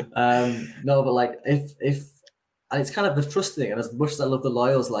 No, but like, if and it's kind of the trust thing. And as much as I love the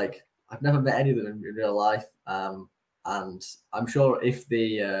loyals, like, I've never met any of them in real life. And I'm sure if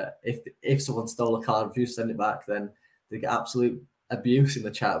someone stole a card, refused to send it back, then they get absolute abuse in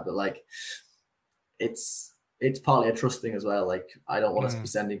the chat. But like, it's partly a trust thing as well. Like, I don't want to be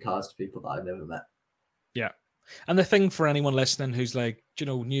sending cards to people that I've never met. Yeah. And the thing for anyone listening who's like,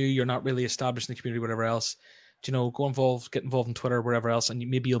 new, you're not really established in the community, whatever else, get involved in Twitter, wherever else, and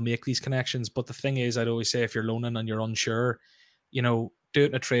maybe you'll make these connections. But the thing is, I'd always say, if you're loaning and you're unsure, do it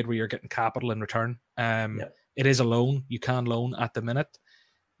in a trade where you're getting capital in return. It is a loan. You can loan at the minute,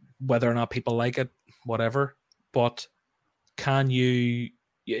 whether or not people like it, whatever. But can you,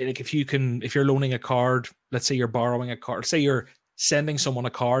 like, if you're loaning a card, let's say you're borrowing a card, say you're sending someone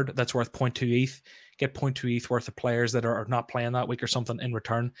a card that's worth 0.2 ETH, get 0.2 ETH worth of players that are not playing that week or something in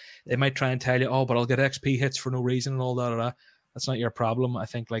return. They might try and tell you, oh, but I'll get XP hits for no reason and all that. That's not your problem. I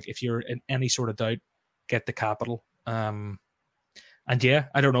think, like, if you're in any sort of doubt, get the capital. And yeah,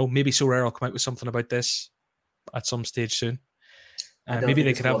 I don't know, maybe Sorare will come out with something about this at some stage soon. Maybe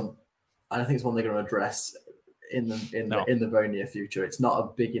they could have. I don't think it's one they're going to address in the very near future. It's not a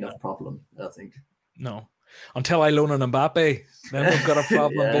big enough problem, I don't think. No. Until I loan an Mbappe, then we've got a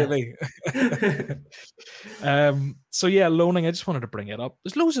problem, baby. So yeah, loaning, I just wanted to bring it up.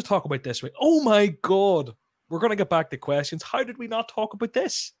 There's loads to talk about this week. Oh my God. We're going to get back to questions. How did we not talk about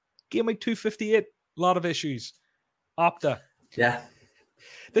this? Game week 258, a lot of issues. Opta. Yeah.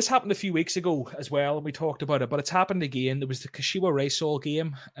 This happened a few weeks ago as well, and we talked about it, but it's happened again. There was the Kashiwa Reysol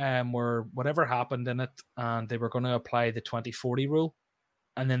game where whatever happened in it, and they were going to apply the 2040 rule.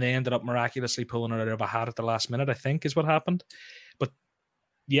 and then they ended up miraculously pulling it out of a hat at the last minute, I think is what happened. But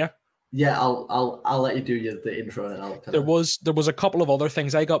yeah. Yeah, I'll let you do the intro, and I'll there was a couple of other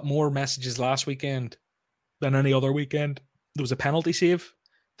things. I got more messages last weekend than any other weekend. There was a penalty save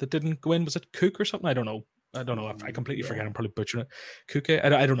that didn't go in. Was it Cook or something? I don't know. I completely forget. I'm probably butchering it. Cook,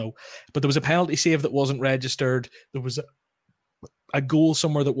 I don't know. But there was a penalty save that wasn't registered. There was a goal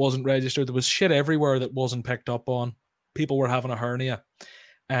somewhere that wasn't registered. There was shit everywhere that wasn't picked up on. People were having a hernia.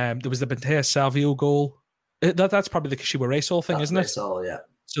 There was the Bentea Savio goal. That's probably the Kashiwa Racehall thing, isn't it? Racehall, yeah.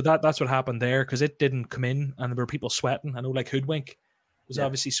 So that's what happened there, because it didn't come in and there were people sweating. I know, like Hoodwink was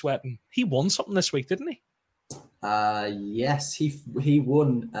obviously sweating. He won something this week, didn't he? Yes, he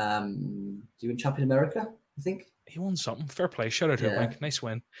won. Do you win Champion America? I think he won something. Fair play. Shout out Hoodwink. Nice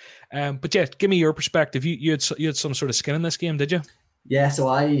win. But yeah, give me your perspective. You had some sort of skin in this game, did you? Yeah. So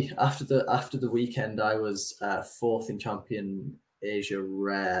I after the weekend, I was fourth in Champion Asia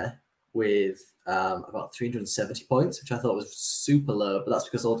Rare with about 370 points, which I thought was super low, but that's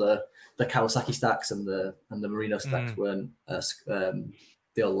because all the Kawasaki stacks and the Marino stacks weren't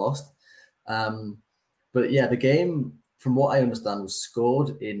they all lost. But yeah, the game, from what I understand, was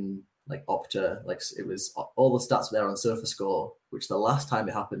scored in like Opta, like it was all the stats were there on SofaScore, which the last time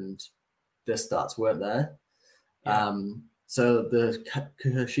it happened, the stats weren't there. Yeah. So the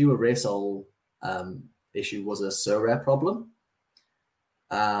Kashiwa Racehall issue was a Sorare problem.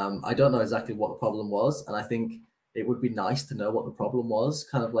 I don't know exactly what the problem was, and I think it would be nice to know what the problem was.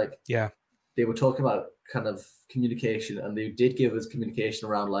 Kind of like, they were talking about kind of communication, and they did give us communication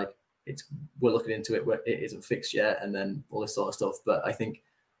around like we're looking into it, it isn't fixed yet, and then all this sort of stuff. But I think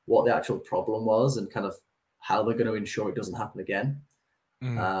what the actual problem was and kind of how they're going to ensure it doesn't happen again,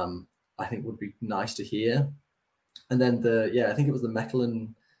 I think would be nice to hear. And then I think it was the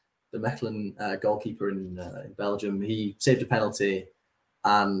Mechelen goalkeeper in Belgium. He saved a penalty,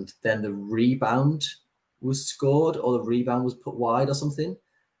 and then the rebound was scored, or the rebound was put wide or something.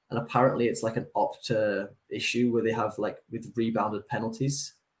 And apparently it's like an Opta issue where they have like with rebounded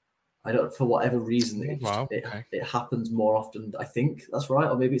penalties. I don't, for whatever reason, it happens more often. I think that's right,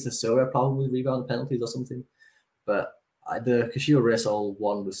 or maybe it's a Sorare problem with rebounded penalties or something. But the Kashiwa Racehall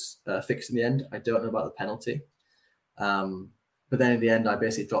one was fixed in the end. I don't know about the penalty. But then in the end, I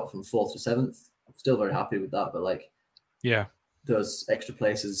basically dropped from 4th to 7th. I'm still very happy with that. But like, those extra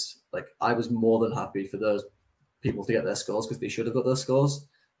places, like I was more than happy for those people to get their scores because they should have got those scores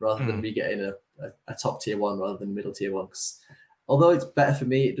rather than me getting a top tier one rather than middle tier one. Because although it's better for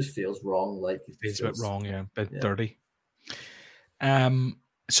me, it just feels wrong. Like it feels a bit wrong, a bit dirty.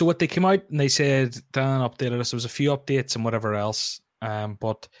 So what they came out and they said, Dan updated us. There was a few updates and whatever else.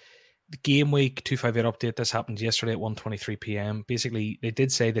 But the game week 258 update, this happened yesterday at 1:23 p.m. Basically, they did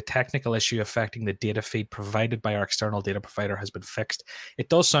say the technical issue affecting the data feed provided by our external data provider has been fixed. It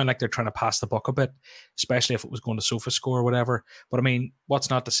does sound like they're trying to pass the buck a bit, especially if it was going to SofaScore or whatever. But I mean, what's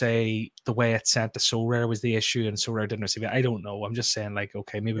not to say the way it's sent to Sorare was the issue and Sorare didn't receive it? I don't know. I'm just saying, like,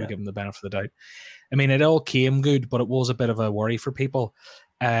 okay, maybe we give them the benefit of the doubt. I mean, it all came good, but it was a bit of a worry for people.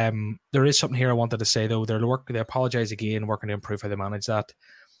 There is something here I wanted to say, though. They apologize again, working to improve how they manage that.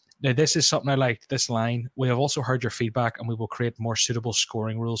 Now, this is something I liked, this line. We have also heard your feedback and we will create more suitable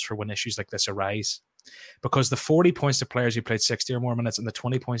scoring rules for when issues like this arise. Because the 40 points to players who played 60 or more minutes and the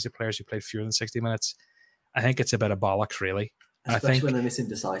 20 points to players who played fewer than 60 minutes, I think it's a bit of bollocks, really. Especially when they're missing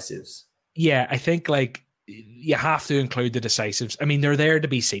decisives. Yeah, I think like you have to include the decisives. I mean, they're there to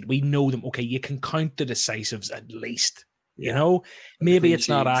be seen. We know them. Okay, you can count the decisives at least. You know, maybe it's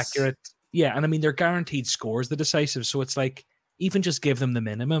not accurate. Yeah, and I mean, they're guaranteed scores, the decisives. So it's like, even just give them the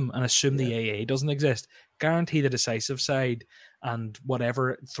minimum and assume the AA doesn't exist. Guarantee the decisive side and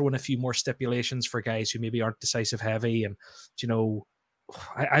whatever, throw in a few more stipulations for guys who maybe aren't decisive heavy. And, you know,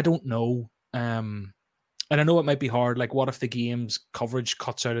 I don't know. And I know it might be hard. Like, what if the game's coverage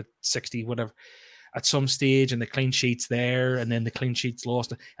cuts out at 60, whatever, at some stage and the clean sheet's there and then the clean sheet's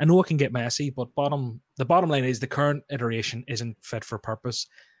lost? I know it can get messy, but the bottom line is the current iteration isn't fit for purpose.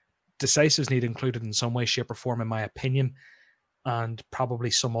 Decisives need included in some way, shape or form, in my opinion, and probably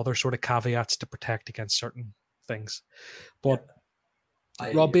some other sort of caveats to protect against certain things. But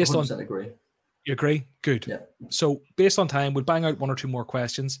Rob, based on... agree. You agree? Good. Yeah. So based on time, we'll bang out one or two more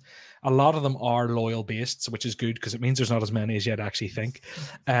questions. A lot of them are loyal based, which is good because it means there's not as many as you'd actually think.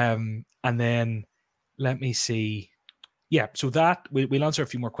 And then let me see. Yeah, so that we'll answer a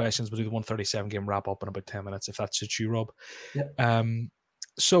few more questions. We'll do the 137 game wrap up in about 10 minutes if that suits you, Rob. Yeah.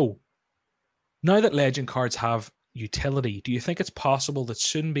 So now that Legend cards have utility, do you think it's possible that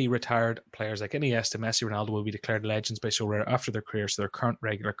soon-be retired players like Iniesta, Messi, Ronaldo will be declared legends by Sorare after their careers, so their current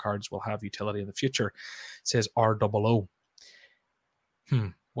regular cards will have utility in the future? It says ROO.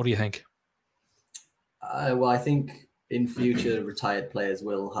 What do you think? Well, I think in future retired players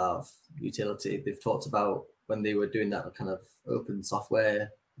will have utility. They've talked about when they were doing that kind of open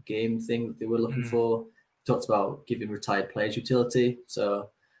software game thing that they were looking for. Talked about giving retired players utility. So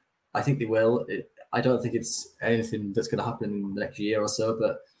I think they will. I don't think it's anything that's going to happen in the next year or so,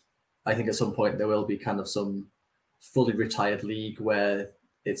 but I think at some point there will be kind of some fully retired league where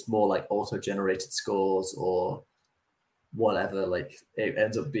it's more like auto-generated scores or whatever like it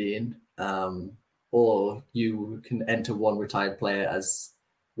ends up being. Or you can enter one retired player as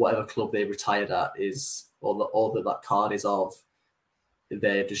whatever club they retired at is, or that card is of,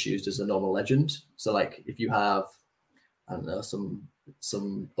 they're just used as a normal legend. So like if you have, I don't know,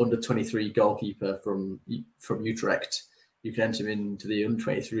 some under 23 goalkeeper from Utrecht, you can enter into the under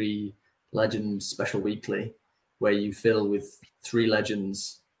 23 legend special weekly, where you fill with 3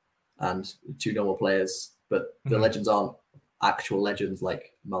 legends and 2 normal players, but the legends aren't actual legends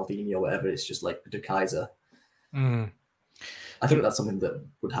like Maldini or whatever. It's just like De Kaiser. I think that's something that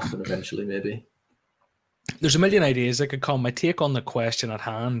would happen eventually, maybe. There's a million ideas that could come. My take on the question at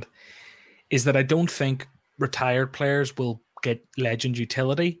hand is that I don't think retired players will get legend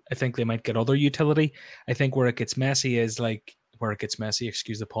utility. I think they might get other utility. I think where it gets messy,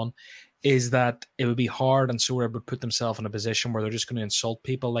 excuse the pun, is that it would be hard, and Sorare would put themselves in a position where they're just going to insult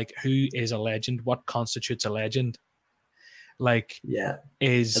people. Like, who is a legend? What constitutes a legend? Like,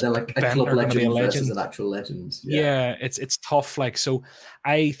 is and then like a club legend versus an actual legend. Yeah, it's tough. Like, so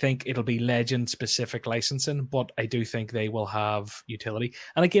I think it'll be legend specific licensing, but I do think they will have utility.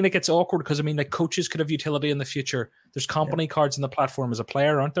 And again, it gets awkward because I mean, like, coaches could have utility in the future. There's company cards in the platform as a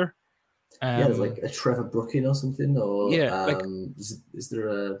player, aren't there? There's like a Trevor Brooking or something, or is there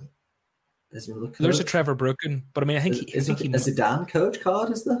a There's a Trevor Brooking, but I mean, I think is a Zidane coach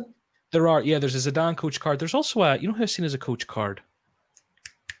card, is there? There are, there's a Zidane coach card. There's also a, you know who I've seen as a coach card?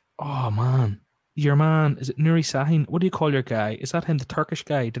 Oh, man. Your man, is it Nuri Sahin? What do you call your guy? Is that him, the Turkish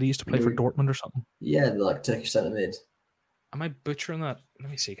guy? Did he used to play for Dortmund or something? Yeah, like Turkish centre mid. Am I butchering that?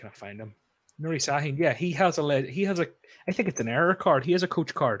 Let me see, can I find him? Nuri Sahin, yeah, he has I think it's an error card. He has a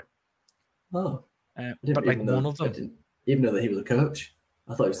coach card. Oh. But like one of them. I didn't even know that he was a coach.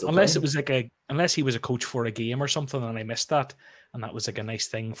 I thought he was still unless playing. It was like unless he was a coach for a game or something and I missed that, and that was like a nice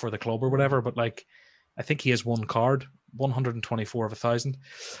thing for the club or whatever. But like, I think he has one card, 124 of 1,000.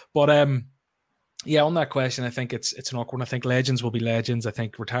 But on that question, I think it's an awkward one. I think legends will be legends. I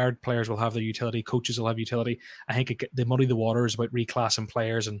think retired players will have their utility. Coaches will have utility. I think they muddy the waters about reclassing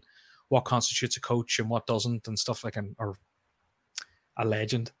players and what constitutes a coach and what doesn't and stuff like or a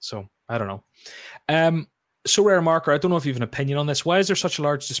legend. So I don't know. Sorare Marker, I don't know if you have an opinion on this. Why is there such a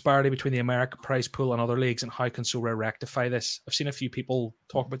large disparity between the American prize pool and other leagues, and how can Sorare rectify this? I've seen a few people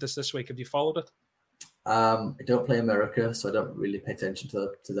talk about this week. Have you followed it? I don't play America, so I don't really pay attention to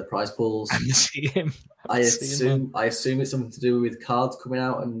the prize pools. I assume it's something to do with cards coming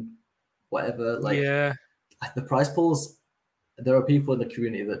out and whatever. Like, the prize pools, there are people in the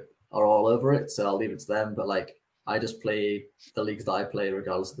community that are all over it, so I'll leave it to them. But like, I just play the leagues that I play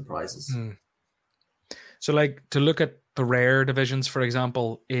regardless of the prizes. So, like, to look at the rare divisions, for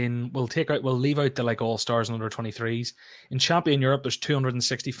example, we'll leave out the like all stars and under 23s. In Champion Europe, there's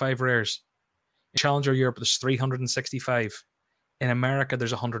 265 rares. In Challenger Europe, there's 365. In America,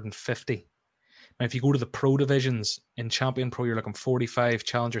 there's 150. Now, if you go to the pro divisions, in Champion Pro, you're looking 45,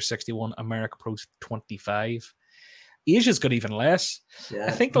 Challenger 61, America Pro 25. Asia's got even less. Yeah,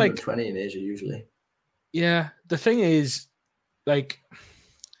 I think 20 in Asia usually. Yeah, the thing is, like,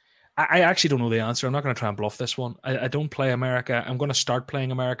 I actually don't know the answer. I'm not going to try and bluff this one. I don't play America. I'm going to start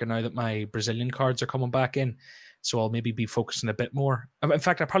playing America now that my Brazilian cards are coming back in. So I'll maybe be focusing a bit more. In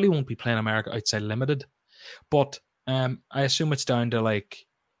fact, I probably won't be playing America outside Limited. But I assume it's down to like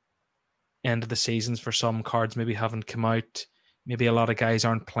end of the seasons for some cards maybe haven't come out. Maybe a lot of guys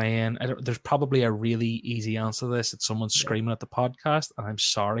aren't playing. There's probably a really easy answer to this. It's someone screaming at the podcast, and I'm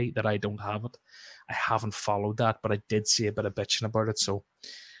sorry that I don't have it. I haven't followed that, but I did see a bit of bitching about it. So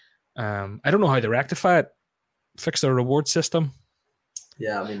I don't know how they rectify it. Fix their reward system.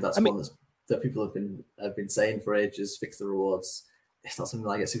 Yeah, I mean that's one that people have been saying for ages. Fix the rewards. It's not something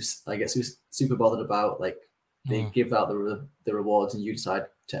I get super bothered about. Like they give out the rewards, and you decide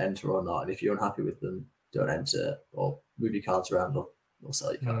to enter or not. And if you're unhappy with them, don't enter or move your cards around or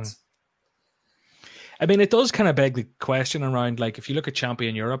sell your cards. I mean, it does kind of beg the question around, like, if you look at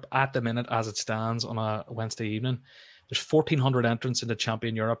Champion Europe at the minute as it stands on a Wednesday evening, there's 1,400 entrants into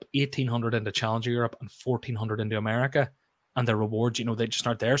Champion Europe, 1,800 into Challenger Europe, and 1,400 into America. And the rewards, they just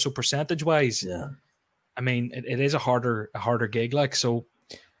aren't there. So percentage-wise, I mean, it is a harder gig. Like, so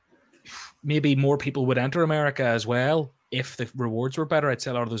maybe more people would enter America as well. if the rewards were better, I'd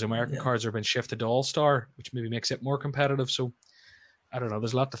say a lot of those American cards are being shifted to All-Star, which maybe makes it more competitive. So I don't know.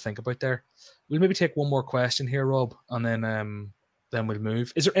 There's a lot to think about there. We'll maybe take one more question here, Rob, and then we'll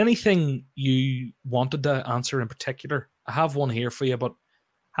move. Is there anything you wanted to answer in particular? I have one here for you, but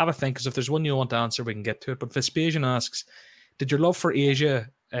have a think, because if there's one you want to answer, we can get to it. But Vespasian asks, did your love for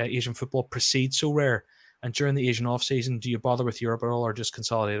Asian football precede So Rare? And during the Asian off-season, do you bother with Europe at all, or just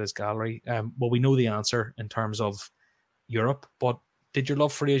consolidate as gallery? Well, we know the answer in terms of Europe, but did your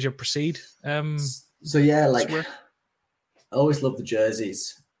love for Asia precede? So yeah, like I always loved the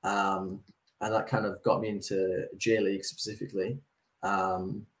jerseys, and that kind of got me into J League specifically.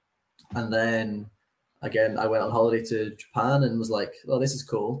 And then again, I went on holiday to Japan and was like, "Oh, this is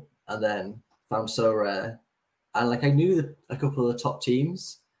cool," and then found So Rare, and like I knew a couple of the top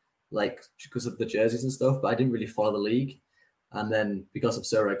teams, like because of the jerseys and stuff, but I didn't really follow the league. And then because of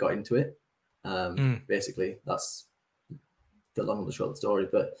So Rare, I got into it. Basically, that's the long and the short of the story.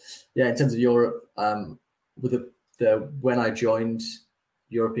 But yeah, in terms of Europe, with the when I joined,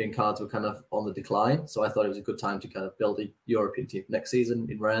 European cards were kind of on the decline, so I thought it was a good time to kind of build a European team next season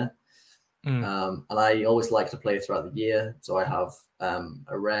in Rare. And I always like to play throughout the year, so I have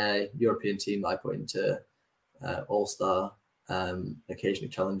a Rare European team that I put into All-Star, occasionally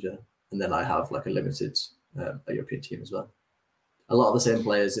Challenger, and then I have like a limited a European team as well. A lot of the same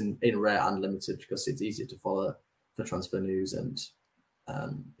players in Rare and limited, because it's easier to follow for transfer news and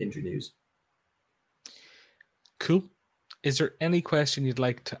injury news. Cool. Is there any question you'd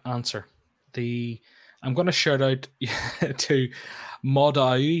like to answer? I'm going to shout out to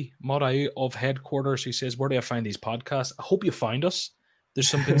Modau of Headquarters, who says, where do I find these podcasts? I hope you find us.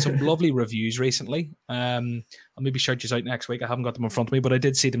 There's been some lovely reviews recently. I'll maybe shout you out next week. I haven't got them in front of me, but I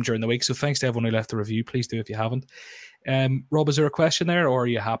did see them during the week. So thanks to everyone who left a review. Please do if you haven't. Rob, is there a question there, or are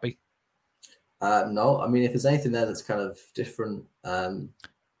you happy? No, I mean, if there's anything there that's kind of different,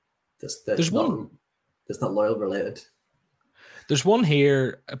 that's not loyal related. There's one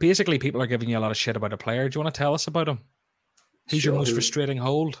here. Basically, people are giving you a lot of shit about a player. Do you want to tell us about him? Who's your most frustrating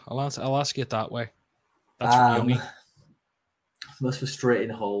hold? I'll ask you it that way. That's from Youngie. Most frustrating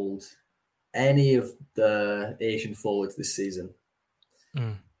hold. Any of the Asian forwards this season.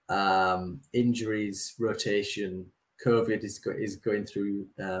 Injuries, rotation, COVID is going through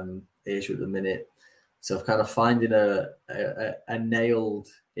Asia at the minute. So kind of finding a nailed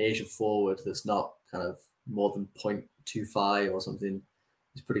Asian forward that's not kind of more than 0.25 or something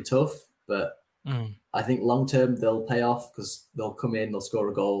is pretty tough. But I think long term they'll pay off, because they'll come in, they'll score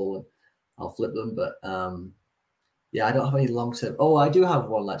a goal, and I'll flip them. But yeah, I don't have any long term. Oh, I do have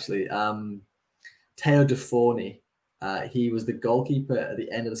one actually. Theo Deforny. He was the goalkeeper at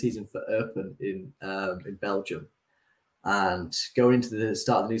the end of the season for Eupen in Belgium. And going into the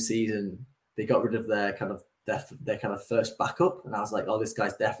start of the new season, they got rid of their kind of first backup, and I was like, "Oh, this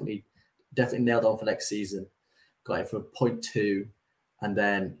guy's definitely nailed on for next season." Got it for 0.2, and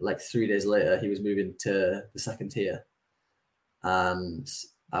then like 3 days later, he was moving to the second tier, and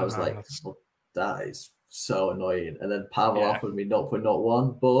I was like, well, "That is so annoying." And then Pavel offered me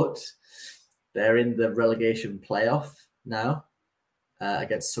 0.01, but they're in the relegation playoff now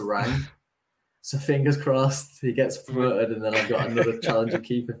against Sarang. So fingers crossed he gets promoted, and then I've got another challenger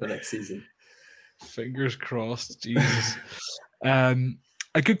keeper for next season. Fingers crossed. Jesus.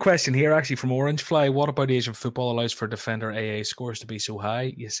 A good question here, actually, from Orange Fly. What about Asian football allows for defender AA scores to be so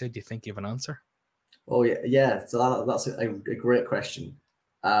high? You said you think you have an answer. Oh, yeah. So that's a great question.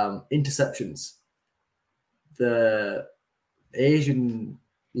 Interceptions. The Asian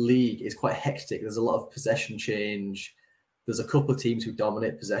league is quite hectic. There's a lot of possession change. There's a couple of teams who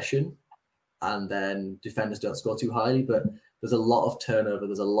dominate possession, and then defenders don't score too highly, but there's a lot of turnover.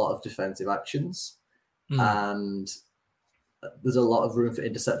 There's a lot of defensive actions, and there's a lot of room for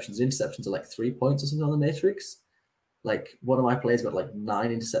interceptions. Interceptions are like 3 points or something on the matrix. Like one of my players got like 9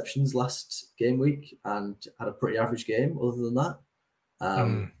 interceptions last game week and had a pretty average game other than that.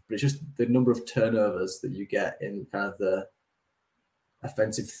 But it's just the number of turnovers that you get in kind of the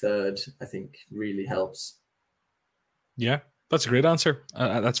offensive third, I think, really helps. Yeah. That's a great answer.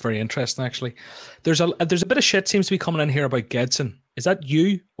 That's very interesting, actually. There's a bit of shit seems to be coming in here about Gedson. Is that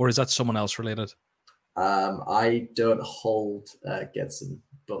you, or is that someone else related? I don't hold Gedson,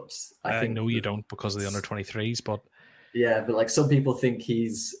 but I think know you don't because of the under-23s, but yeah, but like some people think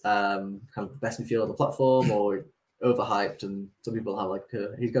he's kind of the best midfielder on the platform, or overhyped, and some people have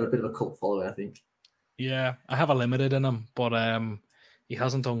he's got a bit of a cult following, I think. Yeah, I have a limited in him, but he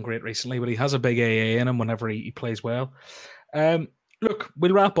hasn't done great recently, but he has a big AA in him whenever he plays well. Look,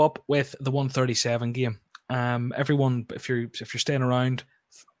 we'll wrap up with the 137 game. Everyone, if you're staying around,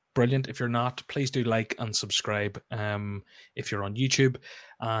 brilliant. If you're not, please do like and subscribe if you're on YouTube.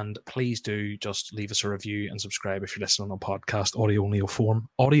 And please do just leave us a review and subscribe if you're listening on podcast, audio only form.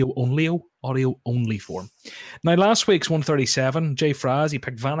 Audio only form. Now, last week's 137, Jay Fraz, he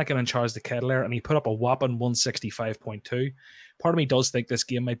picked Vanaken and Charles de Ketelaere, and he put up a whopping 165.2. Part of me does think this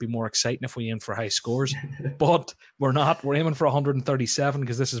game might be more exciting if we aim for high scores, but we're not. We're aiming for 137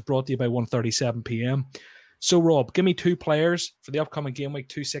 because this is brought to you by 1:37 p.m. So, Rob, give me 2 players for the upcoming game week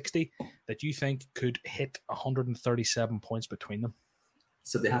 260 that you think could hit 137 points between them.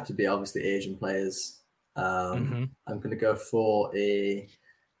 So they have to be obviously Asian players. I'm going to go for a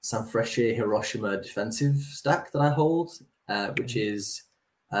Sanfrecce Hiroshima defensive stack that I hold, which is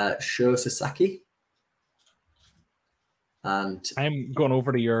Sho Sasaki. And I'm going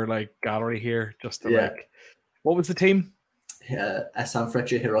over to your gallery here just to what was the team?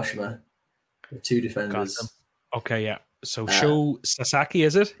 Sanfrecce Hiroshima. The 2 defenders. Okay, yeah. So Sho Sasaki,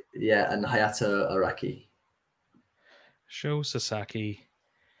 is it? Yeah, and Hayato Araki. Sho Sasaki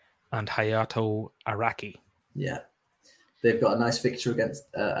and Hayato Araki. Yeah. They've got a nice fixture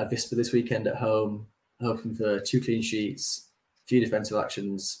against Avispa this weekend at home, hoping for 2 clean sheets, a few defensive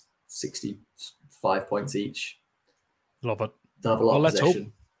actions, 65 points each. Love it. They'll have a lot of possession. Let's hope.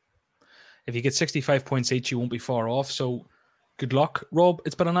 If you get 65 points each, you won't be far off. So good luck. Rob,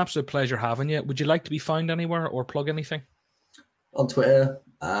 it's been an absolute pleasure having you. Would you like to be found anywhere or plug anything? On Twitter,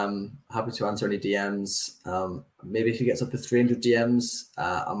 happy to answer any DMs. Maybe if it gets up to 300 DMs,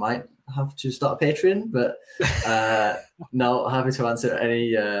 I might have to start a Patreon, but no, happy to answer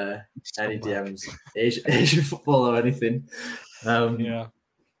any DMs, Asian football or anything.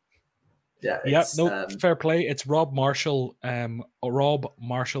 Fair play. It's Rob Marshall. Rob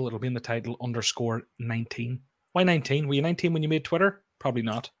Marshall, it'll be in the title, _19. Why 19? Were you 19 when you made Twitter? Probably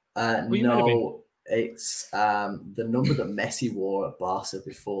not. No, it's the number that Messi wore at Barca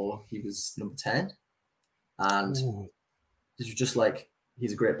before he was number 10. And this was just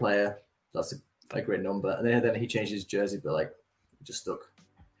he's a great player. That's a great number. And then he changed his jersey, but it just stuck.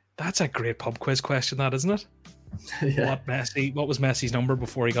 That's a great pub quiz question, that, isn't it? Yeah. What was Messi's number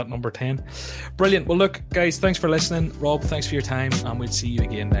before he got number 10? Brilliant. Well, look, guys, thanks for listening. Rob, thanks for your time, and we'll see you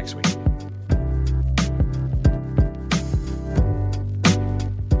again next week.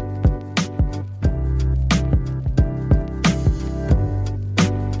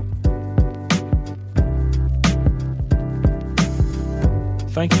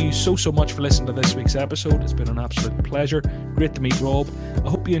 Thank you so much for listening to this week's episode. It's been an absolute pleasure. Great to meet Rob. I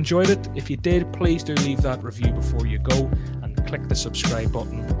hope you enjoyed it. If you did, please do leave that review before you go and click the subscribe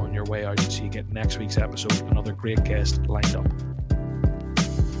button on your way out so you get next week's episode. Another great guest lined up.